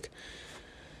of like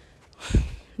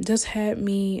just had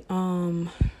me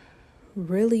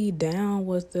really down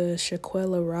was the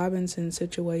Shanquella Robinson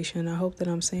situation. I hope that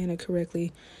I'm saying it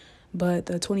correctly. But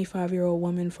the 25-year-old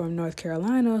woman from North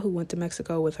Carolina who went to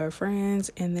Mexico with her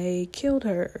friends, and they killed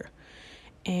her.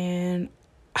 And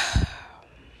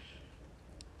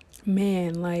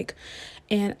man,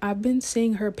 and I've been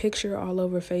seeing her picture all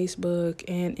over Facebook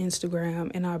and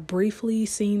Instagram, and I briefly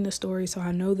seen the story, so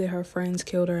I know that her friends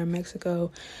killed her in Mexico,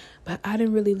 but I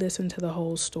didn't really listen to the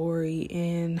whole story.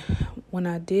 And when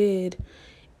I did,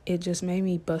 it just made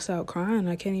me bust out crying.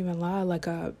 I can't even lie. Like,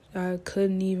 I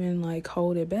couldn't even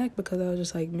hold it back, because I was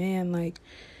just like, man,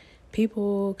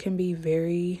 people can be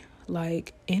very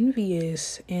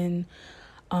envious and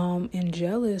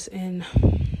jealous. And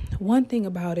one thing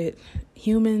about it,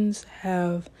 humans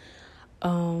have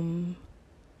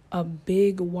a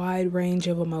big wide range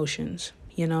of emotions,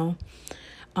 and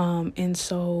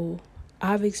so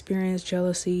I've experienced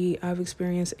jealousy. I've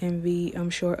experienced envy.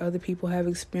 I'm sure other people have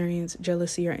experienced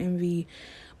jealousy or envy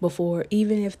before,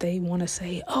 even if they want to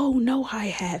say, oh, no, I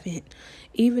haven't.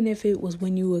 Even if it was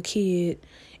when you were a kid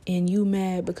and you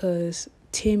mad because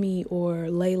Timmy or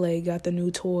Lele got the new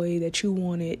toy that you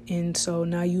wanted, and so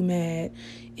now you mad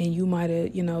and you might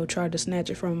have, tried to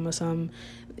snatch it from him or something.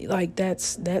 Like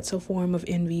that's a form of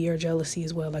envy or jealousy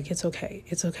as well. Like it's okay.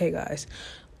 It's okay, guys.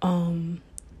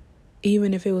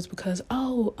 Even if it was because,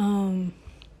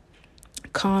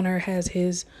 Connor has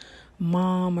his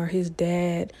mom or his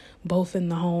dad both in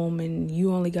the home and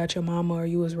you only got your mama or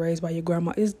you was raised by your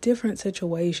grandma. It's different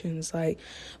situations,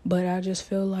 but I just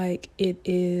feel like it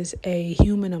is a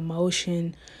human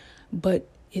emotion, but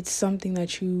it's something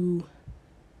that you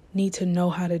need to know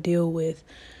how to deal with.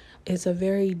 It's a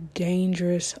very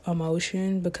dangerous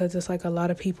emotion because it's like a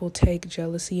lot of people take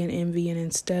jealousy and envy, and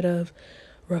instead of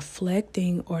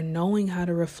reflecting or knowing how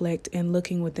to reflect and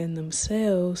looking within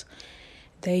themselves,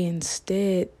 they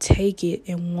instead take it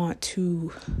and want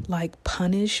to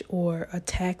punish or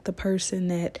attack the person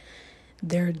that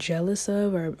they're jealous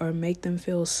of, or make them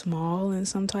feel small in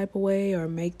some type of way, or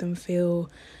make them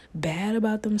feel bad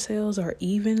about themselves, or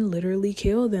even literally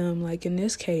kill them, like in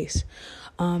this case.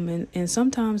 And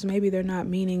sometimes maybe they're not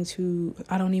meaning to.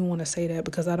 I don't even want to say that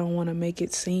because I don't want to make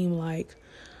it seem like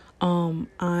I'm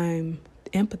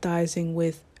empathizing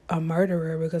with a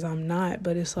murderer, because I'm not.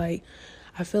 But it's like,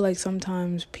 I feel like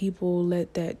sometimes people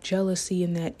let that jealousy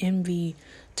and that envy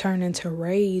turn into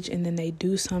rage, and then they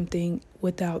do something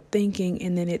without thinking,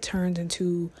 and then it turns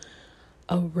into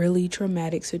a really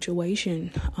traumatic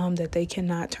situation that they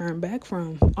cannot turn back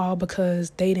from, all because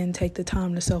they didn't take the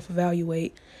time to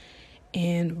self-evaluate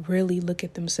and really look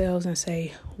at themselves and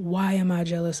say, why am I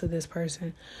jealous of this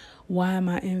person? Why am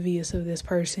I envious of this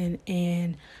person?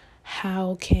 And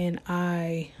how can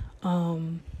I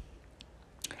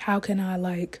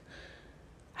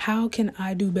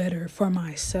do better for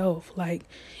myself? Like,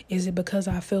 is it because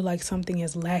I feel like something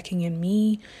is lacking in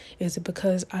me? Is it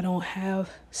because I don't have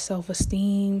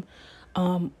self-esteem?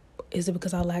 Is it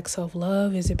because I lack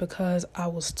self-love? Is it because I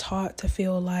was taught to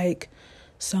feel like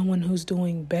someone who's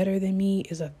doing better than me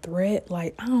is a threat?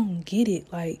 Like, I don't get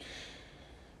it. Like,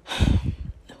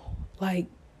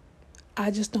 I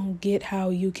just don't get how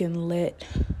you can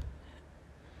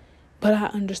but I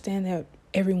understand that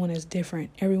everyone is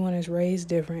different. Everyone is raised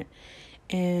different.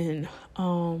 And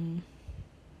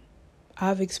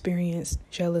I've experienced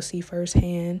jealousy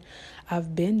firsthand.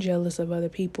 I've been jealous of other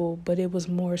people, but it was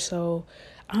more so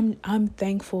I'm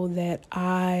thankful that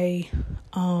I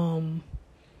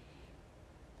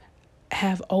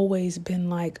have always been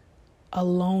like a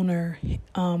loner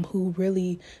who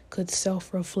really could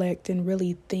self-reflect and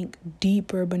really think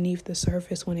deeper beneath the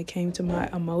surface when it came to my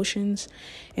emotions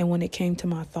and when it came to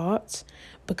my thoughts,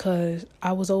 because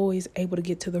I was always able to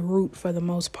get to the root for the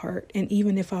most part. And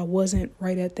even if I wasn't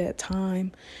right at that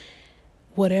time,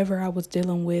 whatever I was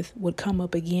dealing with would come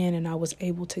up again, and I was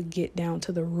able to get down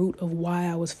to the root of why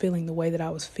I was feeling the way that I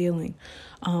was feeling.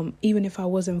 Even if I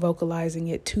wasn't vocalizing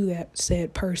it to that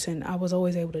said person, I was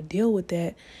always able to deal with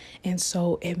that. And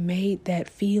so it made that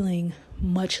feeling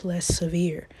much less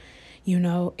severe,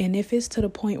 and if it's to the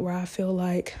point where I feel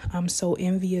like I'm so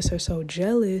envious or so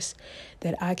jealous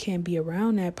that I can't be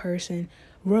around that person,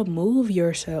 remove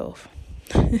yourself.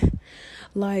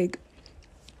 Like,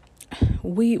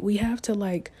 we have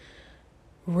to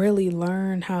really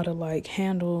learn how to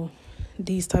handle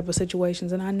these type of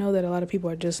situations. And I know that a lot of people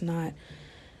are just not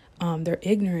they're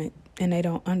ignorant and they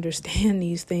don't understand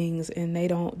these things, and they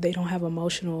don't have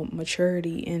emotional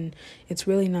maturity, and it's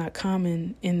really not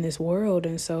common in this world.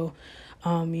 And so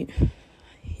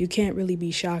you can't really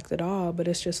be shocked at all. But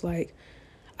it's just like,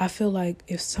 I feel like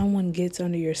if someone gets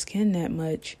under your skin that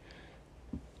much,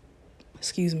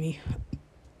 excuse me,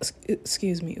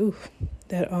 oof,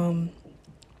 that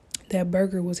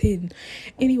burger was hidden.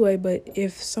 Anyway, but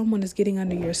if someone is getting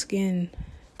under your skin,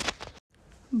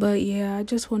 but yeah, I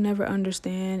just will never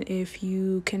understand if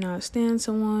you cannot stand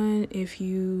someone, if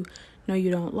you know you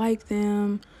don't like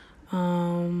them,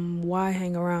 why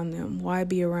hang around them? Why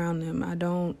be around them? I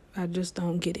just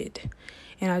don't get it.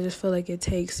 And I just feel like it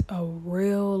takes a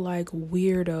real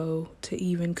weirdo to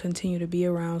even continue to be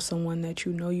around someone that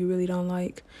you know you really don't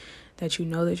like, that you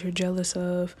know that you're jealous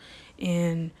of.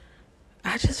 And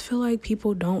I just feel like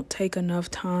people don't take enough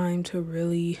time to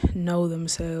really know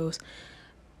themselves.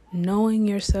 Knowing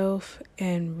yourself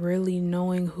and really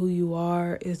knowing who you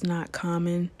are is not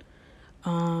common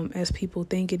as people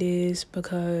think it is,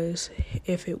 because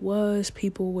if it was,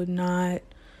 people would not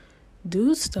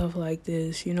do stuff like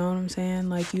this. You know what I'm saying?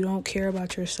 Like, you don't care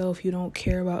about yourself. You don't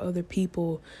care about other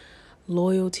people.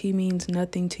 Loyalty means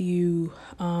nothing to you.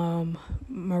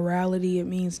 Morality, it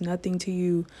means nothing to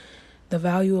you. The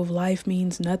value of life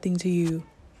means nothing to you.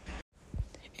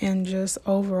 And just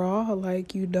overall,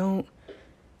 like, you don't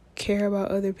care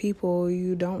about other people.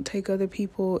 You don't take other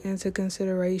people into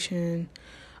consideration.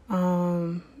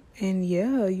 And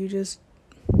yeah, you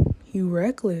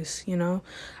reckless, you know.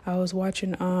 I was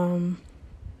watching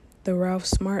the Ralph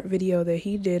Smart video that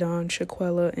he did on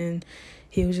Shanquella, and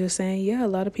he was just saying, yeah, a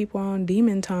lot of people are on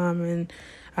demon time, and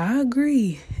I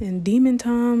agree. And demon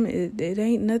time, it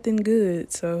ain't nothing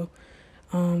good. So,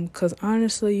 cause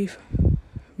honestly,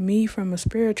 me from a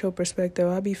spiritual perspective,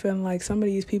 I be feeling like some of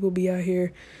these people be out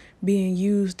here being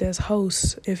used as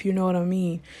hosts, if you know what I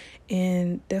mean.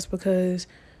 And that's because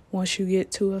once you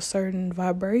get to a certain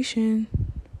vibration,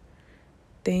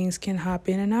 things can hop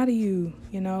in and out of you,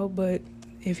 you know. But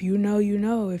if you know, you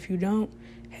know. If you don't,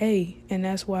 hey. And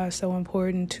that's why it's so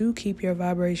important to keep your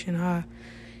vibration high,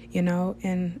 you know.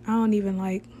 And I don't even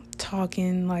like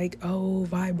talking like, oh,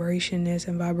 vibration this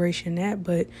and vibration that,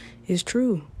 but it's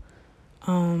true.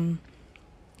 You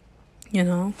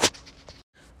know.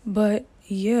 But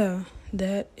yeah,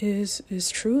 that is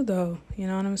true though. You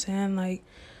know what I'm saying? Like,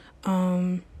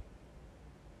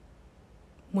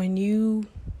 when you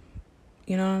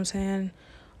know what I'm saying,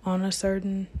 on a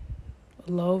certain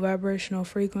low vibrational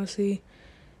frequency,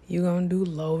 you're gonna do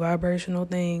low vibrational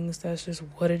things. That's just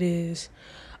what it is.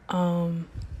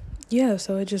 Yeah,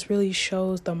 so it just really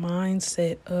shows the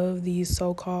mindset of these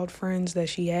so-called friends that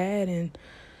she had. And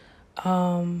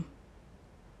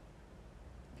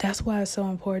that's why it's so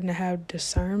important to have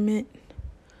discernment,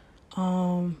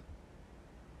 and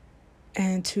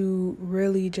to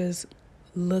really just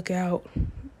look out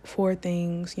for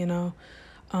things, you know.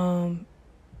 And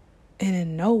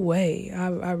in no way,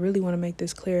 I really want to make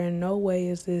this clear, in no way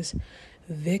is this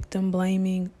victim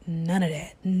blaming, none of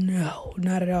that. No,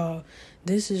 not at all.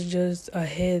 This is just a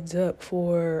heads up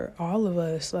for all of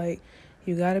us. Like,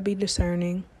 you got to be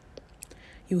discerning.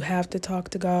 You have to talk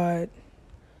to God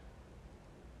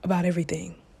about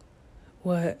everything.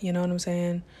 You know what I'm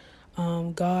saying?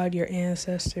 God, your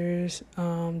ancestors,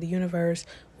 the universe,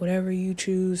 whatever you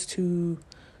choose to,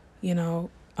 you know,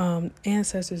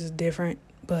 ancestors is different,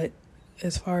 but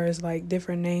as far as like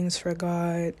different names for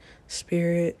God,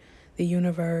 spirit, the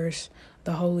universe,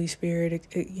 the Holy Spirit,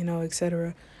 you know,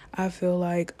 etc. I feel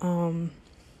like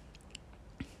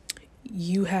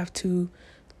you have to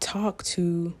talk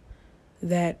to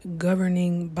that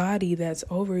governing body that's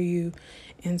over you,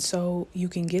 and so you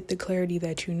can get the clarity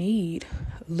that you need.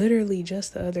 Literally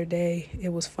just the other day, it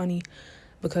was funny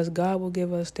because God will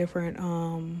give us different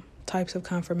types of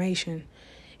confirmation.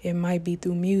 It might be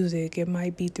through music, it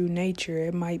might be through nature,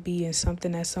 it might be in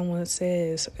something that someone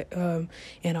says,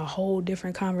 in a whole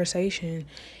different conversation.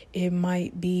 It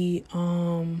might be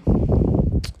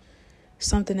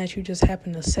something that you just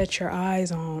happen to set your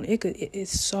eyes on.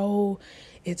 It's so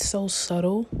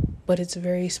subtle, but it's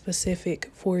very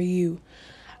specific for you.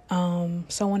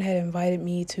 Someone had invited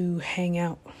me to hang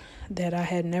out that I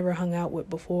had never hung out with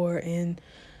before, and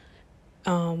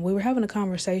we were having a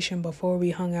conversation before we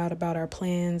hung out about our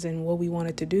plans and what we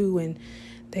wanted to do, and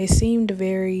they seemed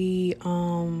very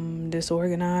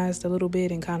disorganized a little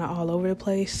bit and kind of all over the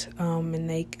place,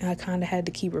 and I kind of had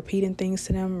to keep repeating things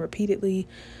to them repeatedly,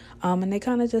 and they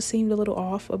kind of just seemed a little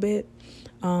off a bit,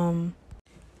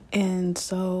 and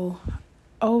so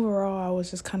overall I was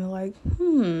just kind of like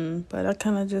but I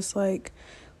kind of just like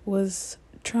was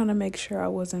trying to make sure I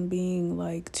wasn't being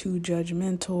like too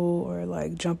judgmental or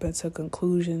like jumping to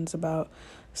conclusions about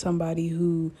somebody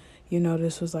who, you know,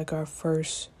 this was like our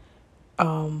first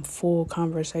full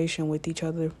conversation with each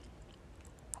other.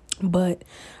 But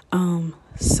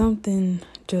something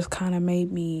just kind of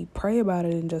made me pray about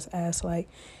it and just ask, like,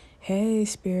 hey,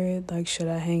 spirit, like, should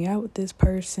I hang out with this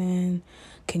person?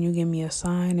 Can you give me a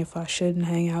sign if I shouldn't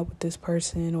hang out with this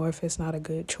person or if it's not a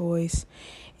good choice?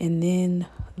 And then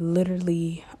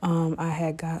literally I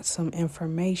had got some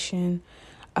information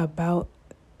about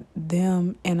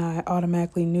them, and I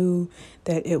automatically knew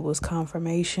that it was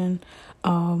confirmation.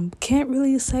 Can't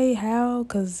really say how,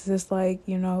 because it's like,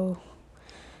 you know,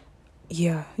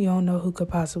 yeah, you don't know who could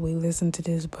possibly listen to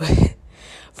this, but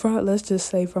let's just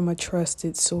say from a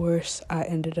trusted source, I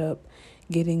ended up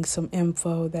getting some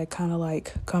info that kind of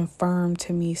like confirmed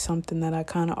to me something that I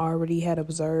kind of already had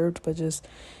observed, but just,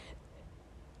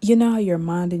 you know how you're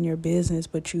minding your business,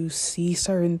 but you see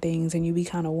certain things and you be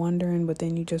kind of wondering, but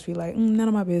then you just be like, none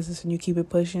of my business, and you keep it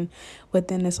pushing. But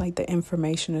then it's like the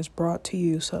information is brought to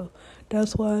you. So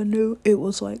that's why I knew it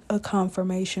was like a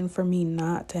confirmation for me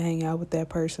not to hang out with that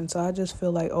person. So I just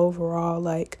feel like overall,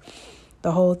 like,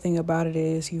 the whole thing about it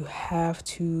is you have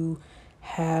to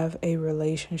have a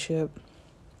relationship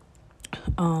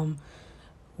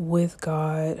with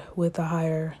God, with a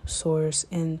higher source.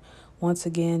 And once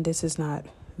again, this is not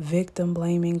victim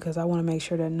blaming, because I want to make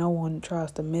sure that no one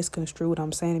tries to misconstrue what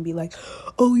I'm saying and be like,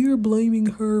 oh, you're blaming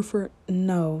her for...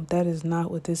 No, that is not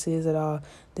what this is at all.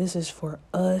 This is for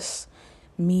us,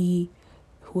 me,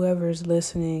 whoever's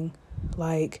listening.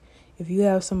 Like, if you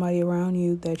have somebody around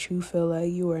you that you feel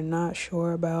like you are not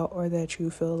sure about, or that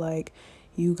you feel like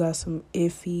you got some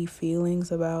iffy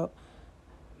feelings about,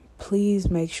 please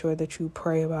make sure that you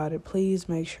pray about it. Please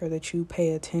make sure that you pay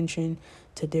attention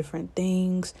to different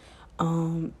things.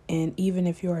 And even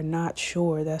if you are not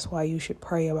sure, that's why you should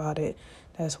pray about it.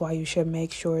 That's why you should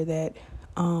make sure that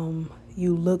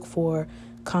you look for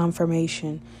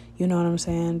confirmation. You know what I'm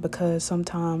saying? Because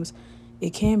sometimes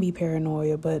it can be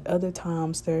paranoia, but other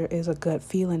times there is a gut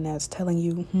feeling that's telling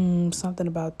you, something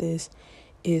about this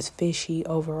is fishy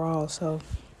overall. So,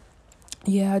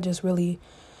 yeah, I just really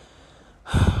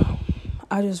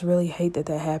hate that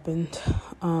happened.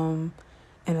 And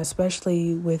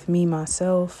especially with me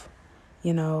myself,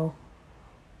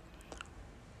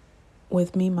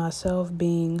 with me myself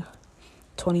being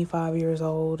 25 years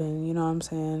old, and you know what I'm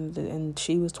saying, and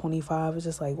she was 25, it's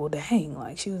just like, well, dang,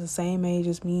 like she was the same age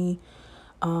as me.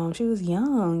 She was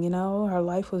young, her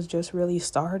life was just really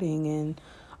starting, and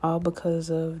all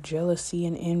because of jealousy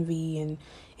and envy,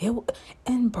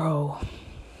 and bro,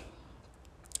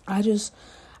 I just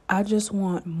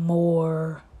want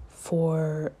more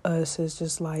for us as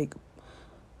just like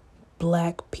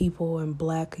black people and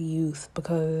black youth,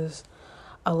 because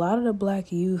a lot of the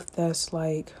black youth that's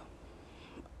like,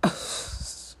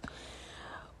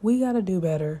 we got to do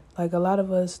better. Like, a lot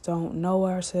of us don't know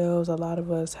ourselves. A lot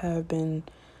of us have been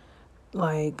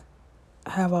like,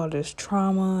 have all this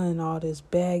trauma and all this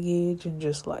baggage, and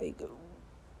just like,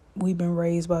 we've been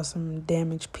raised by some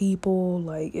damaged people.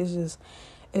 Like, it's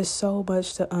so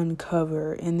much to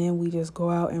uncover, and then we just go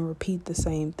out and repeat the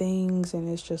same things, and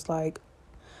it's just like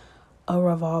a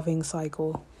revolving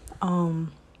cycle.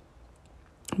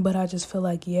 But I just feel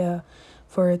like,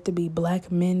 for it to be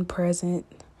black men present.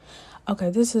 Okay,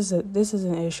 this is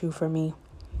an issue for me,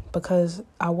 because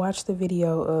I watched the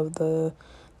video of the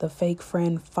fake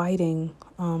friend fighting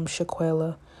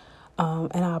Shanquella,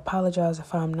 and I apologize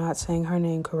if I'm not saying her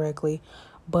name correctly,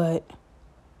 but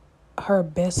her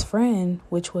best friend,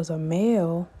 which was a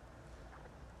male,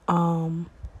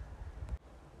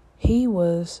 he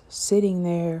was sitting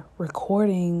there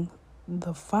recording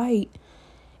the fight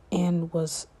and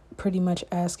was pretty much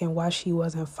asking why she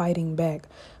wasn't fighting back.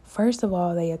 First of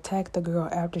all, they attacked the girl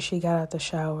after she got out the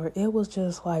shower. It was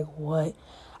just like, what?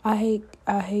 I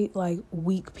hate like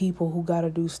weak people who got to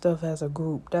do stuff as a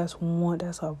group. That's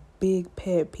a big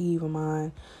pet peeve of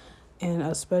mine. And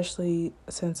especially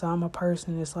since I'm a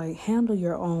person, it's like, handle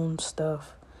your own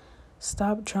stuff.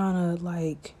 Stop trying to,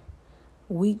 like,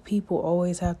 weak people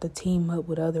always have to team up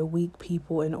with other weak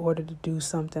people in order to do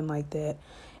something like that.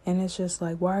 And it's just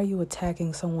like, why are you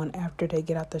attacking someone after they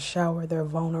get out the shower? They're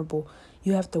vulnerable.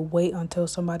 You have to wait until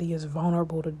somebody is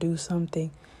vulnerable to do something.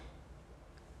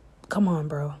 Come on,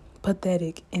 bro.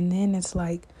 Pathetic. And then it's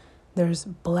like, there's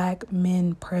black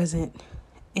men present,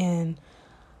 and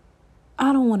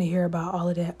I don't want to hear about all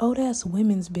of that. Oh, that's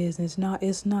women's business. No,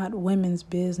 it's not women's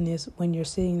business when you're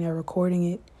sitting there recording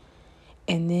it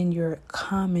and then you're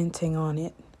commenting on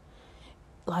it.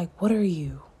 Like, what are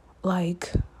you?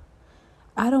 Like,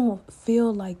 I don't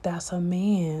feel like that's a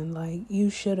man. Like, you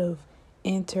should have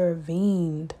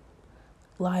intervened.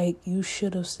 Like, you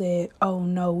should have said, oh,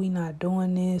 no, we not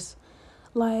doing this.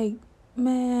 Like,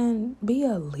 man, be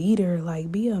a leader.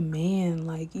 Like, be a man.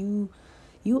 Like, you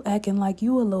acting like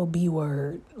you a little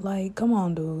B-word. Like, come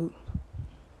on, dude.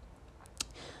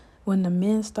 When the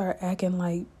men start acting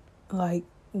like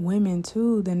women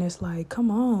too, then it's like, come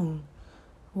on.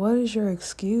 What is your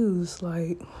excuse?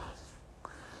 Like,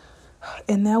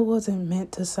 and that wasn't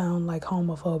meant to sound like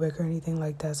homophobic or anything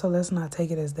like that. So let's not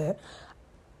take it as that.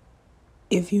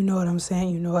 If you know what I'm saying,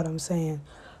 you know what I'm saying.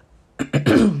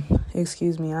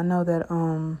 Excuse me. I know that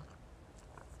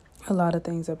a lot of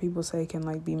things that people say can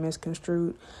like be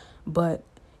misconstrued, but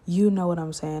you know what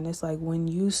I'm saying. It's like, when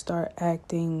you start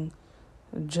acting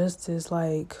just as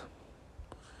like,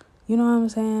 you know what I'm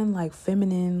saying, like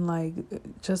feminine, like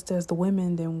just as the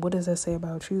women, then what does that say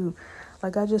about you?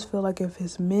 Like, I just feel like if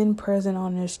it's men present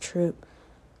on this trip,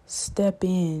 step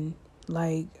in.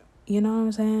 Like, you know what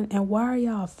I'm saying? And why are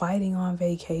y'all fighting on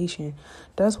vacation?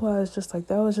 That's why it's just like,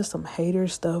 that was just some hater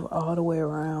stuff all the way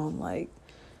around. Like,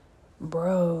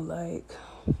 bro, like,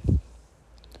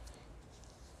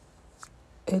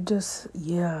 it just,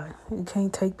 yeah, you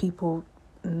can't take people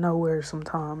nowhere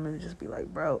sometime and just be like,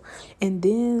 bro. And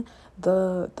then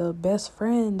the best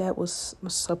friend that was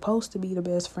supposed to be the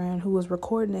best friend who was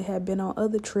recording it had been on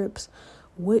other trips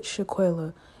with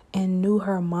Shanquella and knew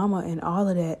her mama and all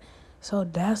of that. So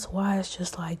that's why it's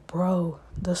just like, bro,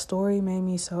 the story made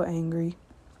me so angry.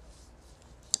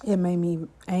 It made me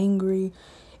angry.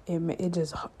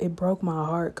 It broke my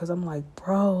heart because I'm like,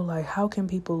 bro, like, how can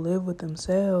people live with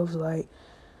themselves? Like,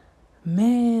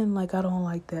 man, like, I don't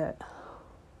like that.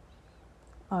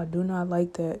 I do not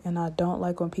like that. And I don't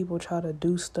like when people try to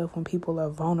do stuff when people are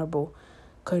vulnerable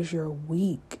because you're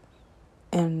weak.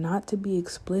 And not to be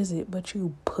explicit, but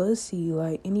you pussy.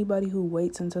 Like, anybody who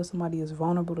waits until somebody is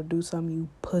vulnerable to do something, you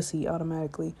pussy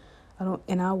automatically.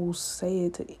 I will say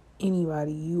it to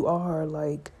anybody. You are,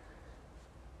 like,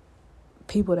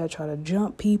 people that try to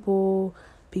jump people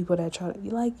that try to,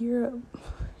 like, you're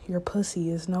pussy.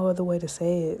 There's no other way to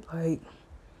say it. Like,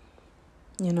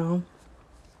 you know.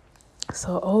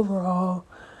 So overall,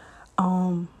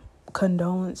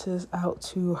 condolences out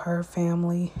to her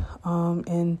family,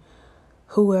 and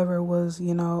whoever was,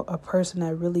 a person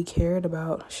that really cared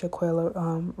about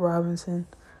Shanquella Robinson.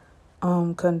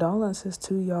 Condolences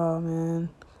to y'all, man,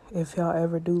 if y'all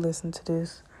ever do listen to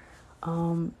this.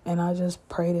 And I just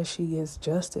pray that she gets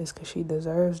justice because she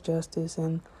deserves justice.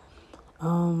 And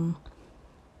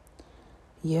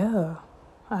yeah,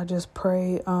 I just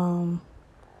pray for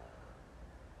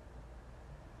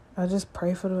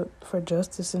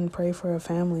justice and pray for her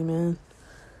family, man.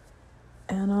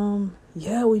 And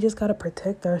yeah, we just gotta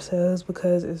protect ourselves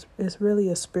because it's really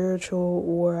a spiritual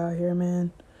war out here,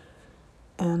 man.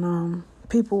 And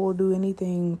people will do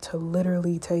anything to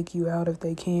literally take you out if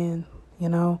they can,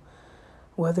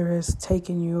 whether it's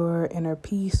taking your inner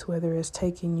peace, whether it's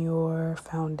taking your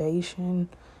foundation,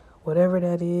 whatever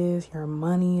that is, your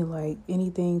money, like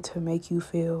anything to make you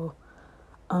feel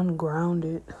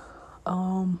ungrounded,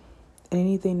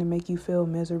 anything to make you feel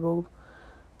miserable,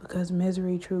 because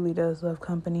misery truly does love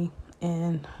company.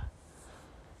 And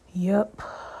yep,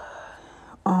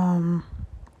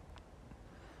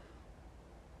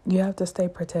 you have to stay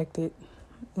protected,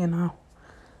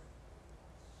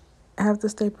 have to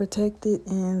stay protected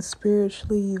and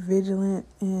spiritually vigilant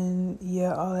and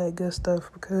yeah, all that good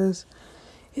stuff, because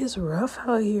it's rough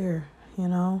out here,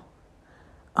 and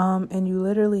you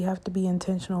literally have to be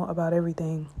intentional about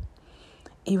everything,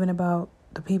 even about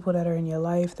the people that are in your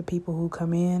life, the people who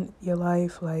come in your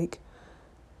life. Like,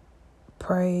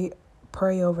 pray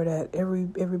over that.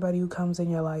 Everybody who comes in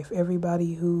your life,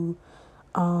 everybody who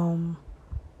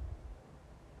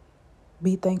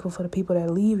be thankful for the people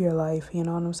that leave your life, you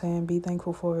know what I'm saying? Be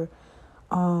thankful for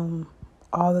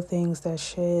all the things that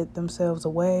shed themselves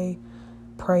away.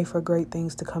 Pray for great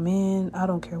things to come in. I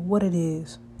don't care what it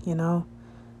is,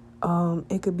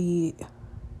 it could be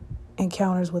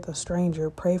encounters with a stranger.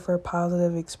 Pray for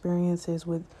positive experiences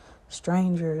with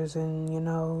strangers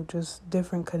and, just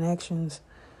different connections,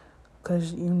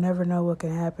 because you never know what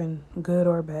can happen, good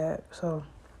or bad. So,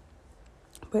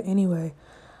 but anyway,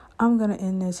 I'm going to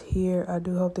end this here. I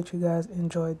do hope that you guys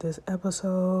enjoyed this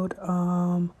episode.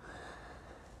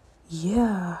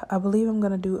 Yeah, I believe I'm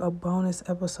going to do a bonus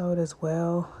episode as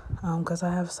well, because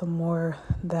I have some more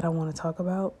that I want to talk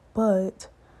about. But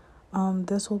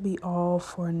this will be all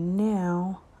for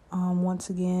now. Once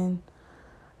again,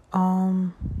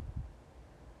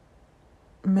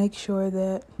 make sure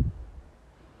that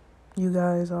you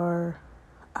guys are,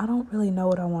 I don't really know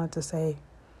what I want to say.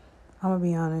 I'm going to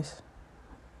be honest.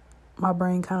 My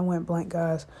brain kind of went blank,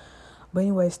 guys. But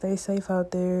anyway, stay safe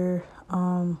out there.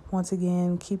 Once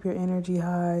again, keep your energy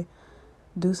high.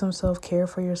 Do some self-care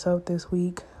for yourself this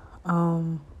week.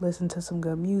 Listen to some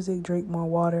good music. Drink more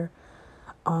water.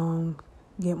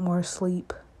 Get more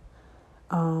sleep.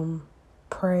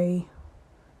 Pray.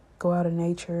 Go out in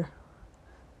nature.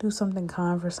 Do something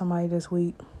kind for somebody this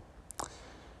week.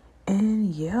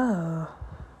 And yeah,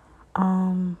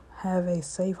 have a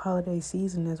safe holiday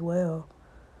season as well.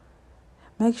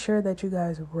 Make sure that you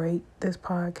guys rate this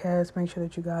podcast. Make sure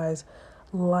that you guys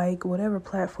like whatever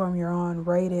platform you're on.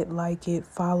 Rate it, like it,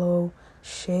 follow,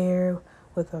 share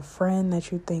with a friend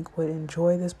that you think would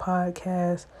enjoy this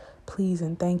podcast. Please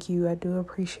and thank you. I do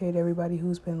appreciate everybody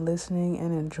who's been listening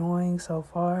and enjoying so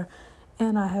far.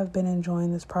 And I have been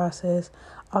enjoying this process.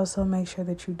 Also, make sure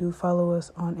that you do follow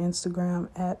us on Instagram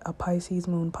at A Pisces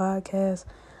Moon Podcast.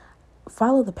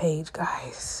 Follow the page,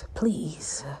 guys,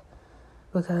 please.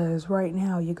 Because right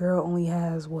now, your girl only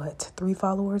has, 3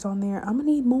 followers on there? I'm going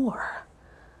to need more.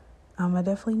 I'm going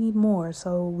to definitely need more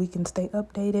so we can stay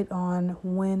updated on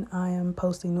when I am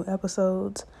posting new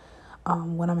episodes.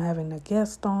 when I'm having a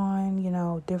guest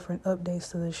on, different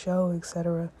updates to the show,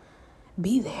 etc.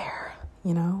 Be there,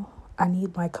 I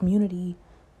need my community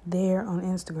there on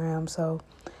Instagram. So,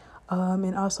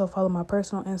 and also follow my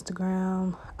personal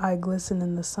Instagram, I glisten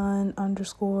in the sun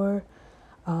 _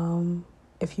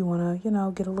 if you want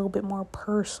to, get a little bit more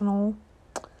personal.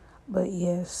 But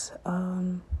yes,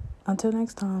 until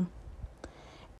next time.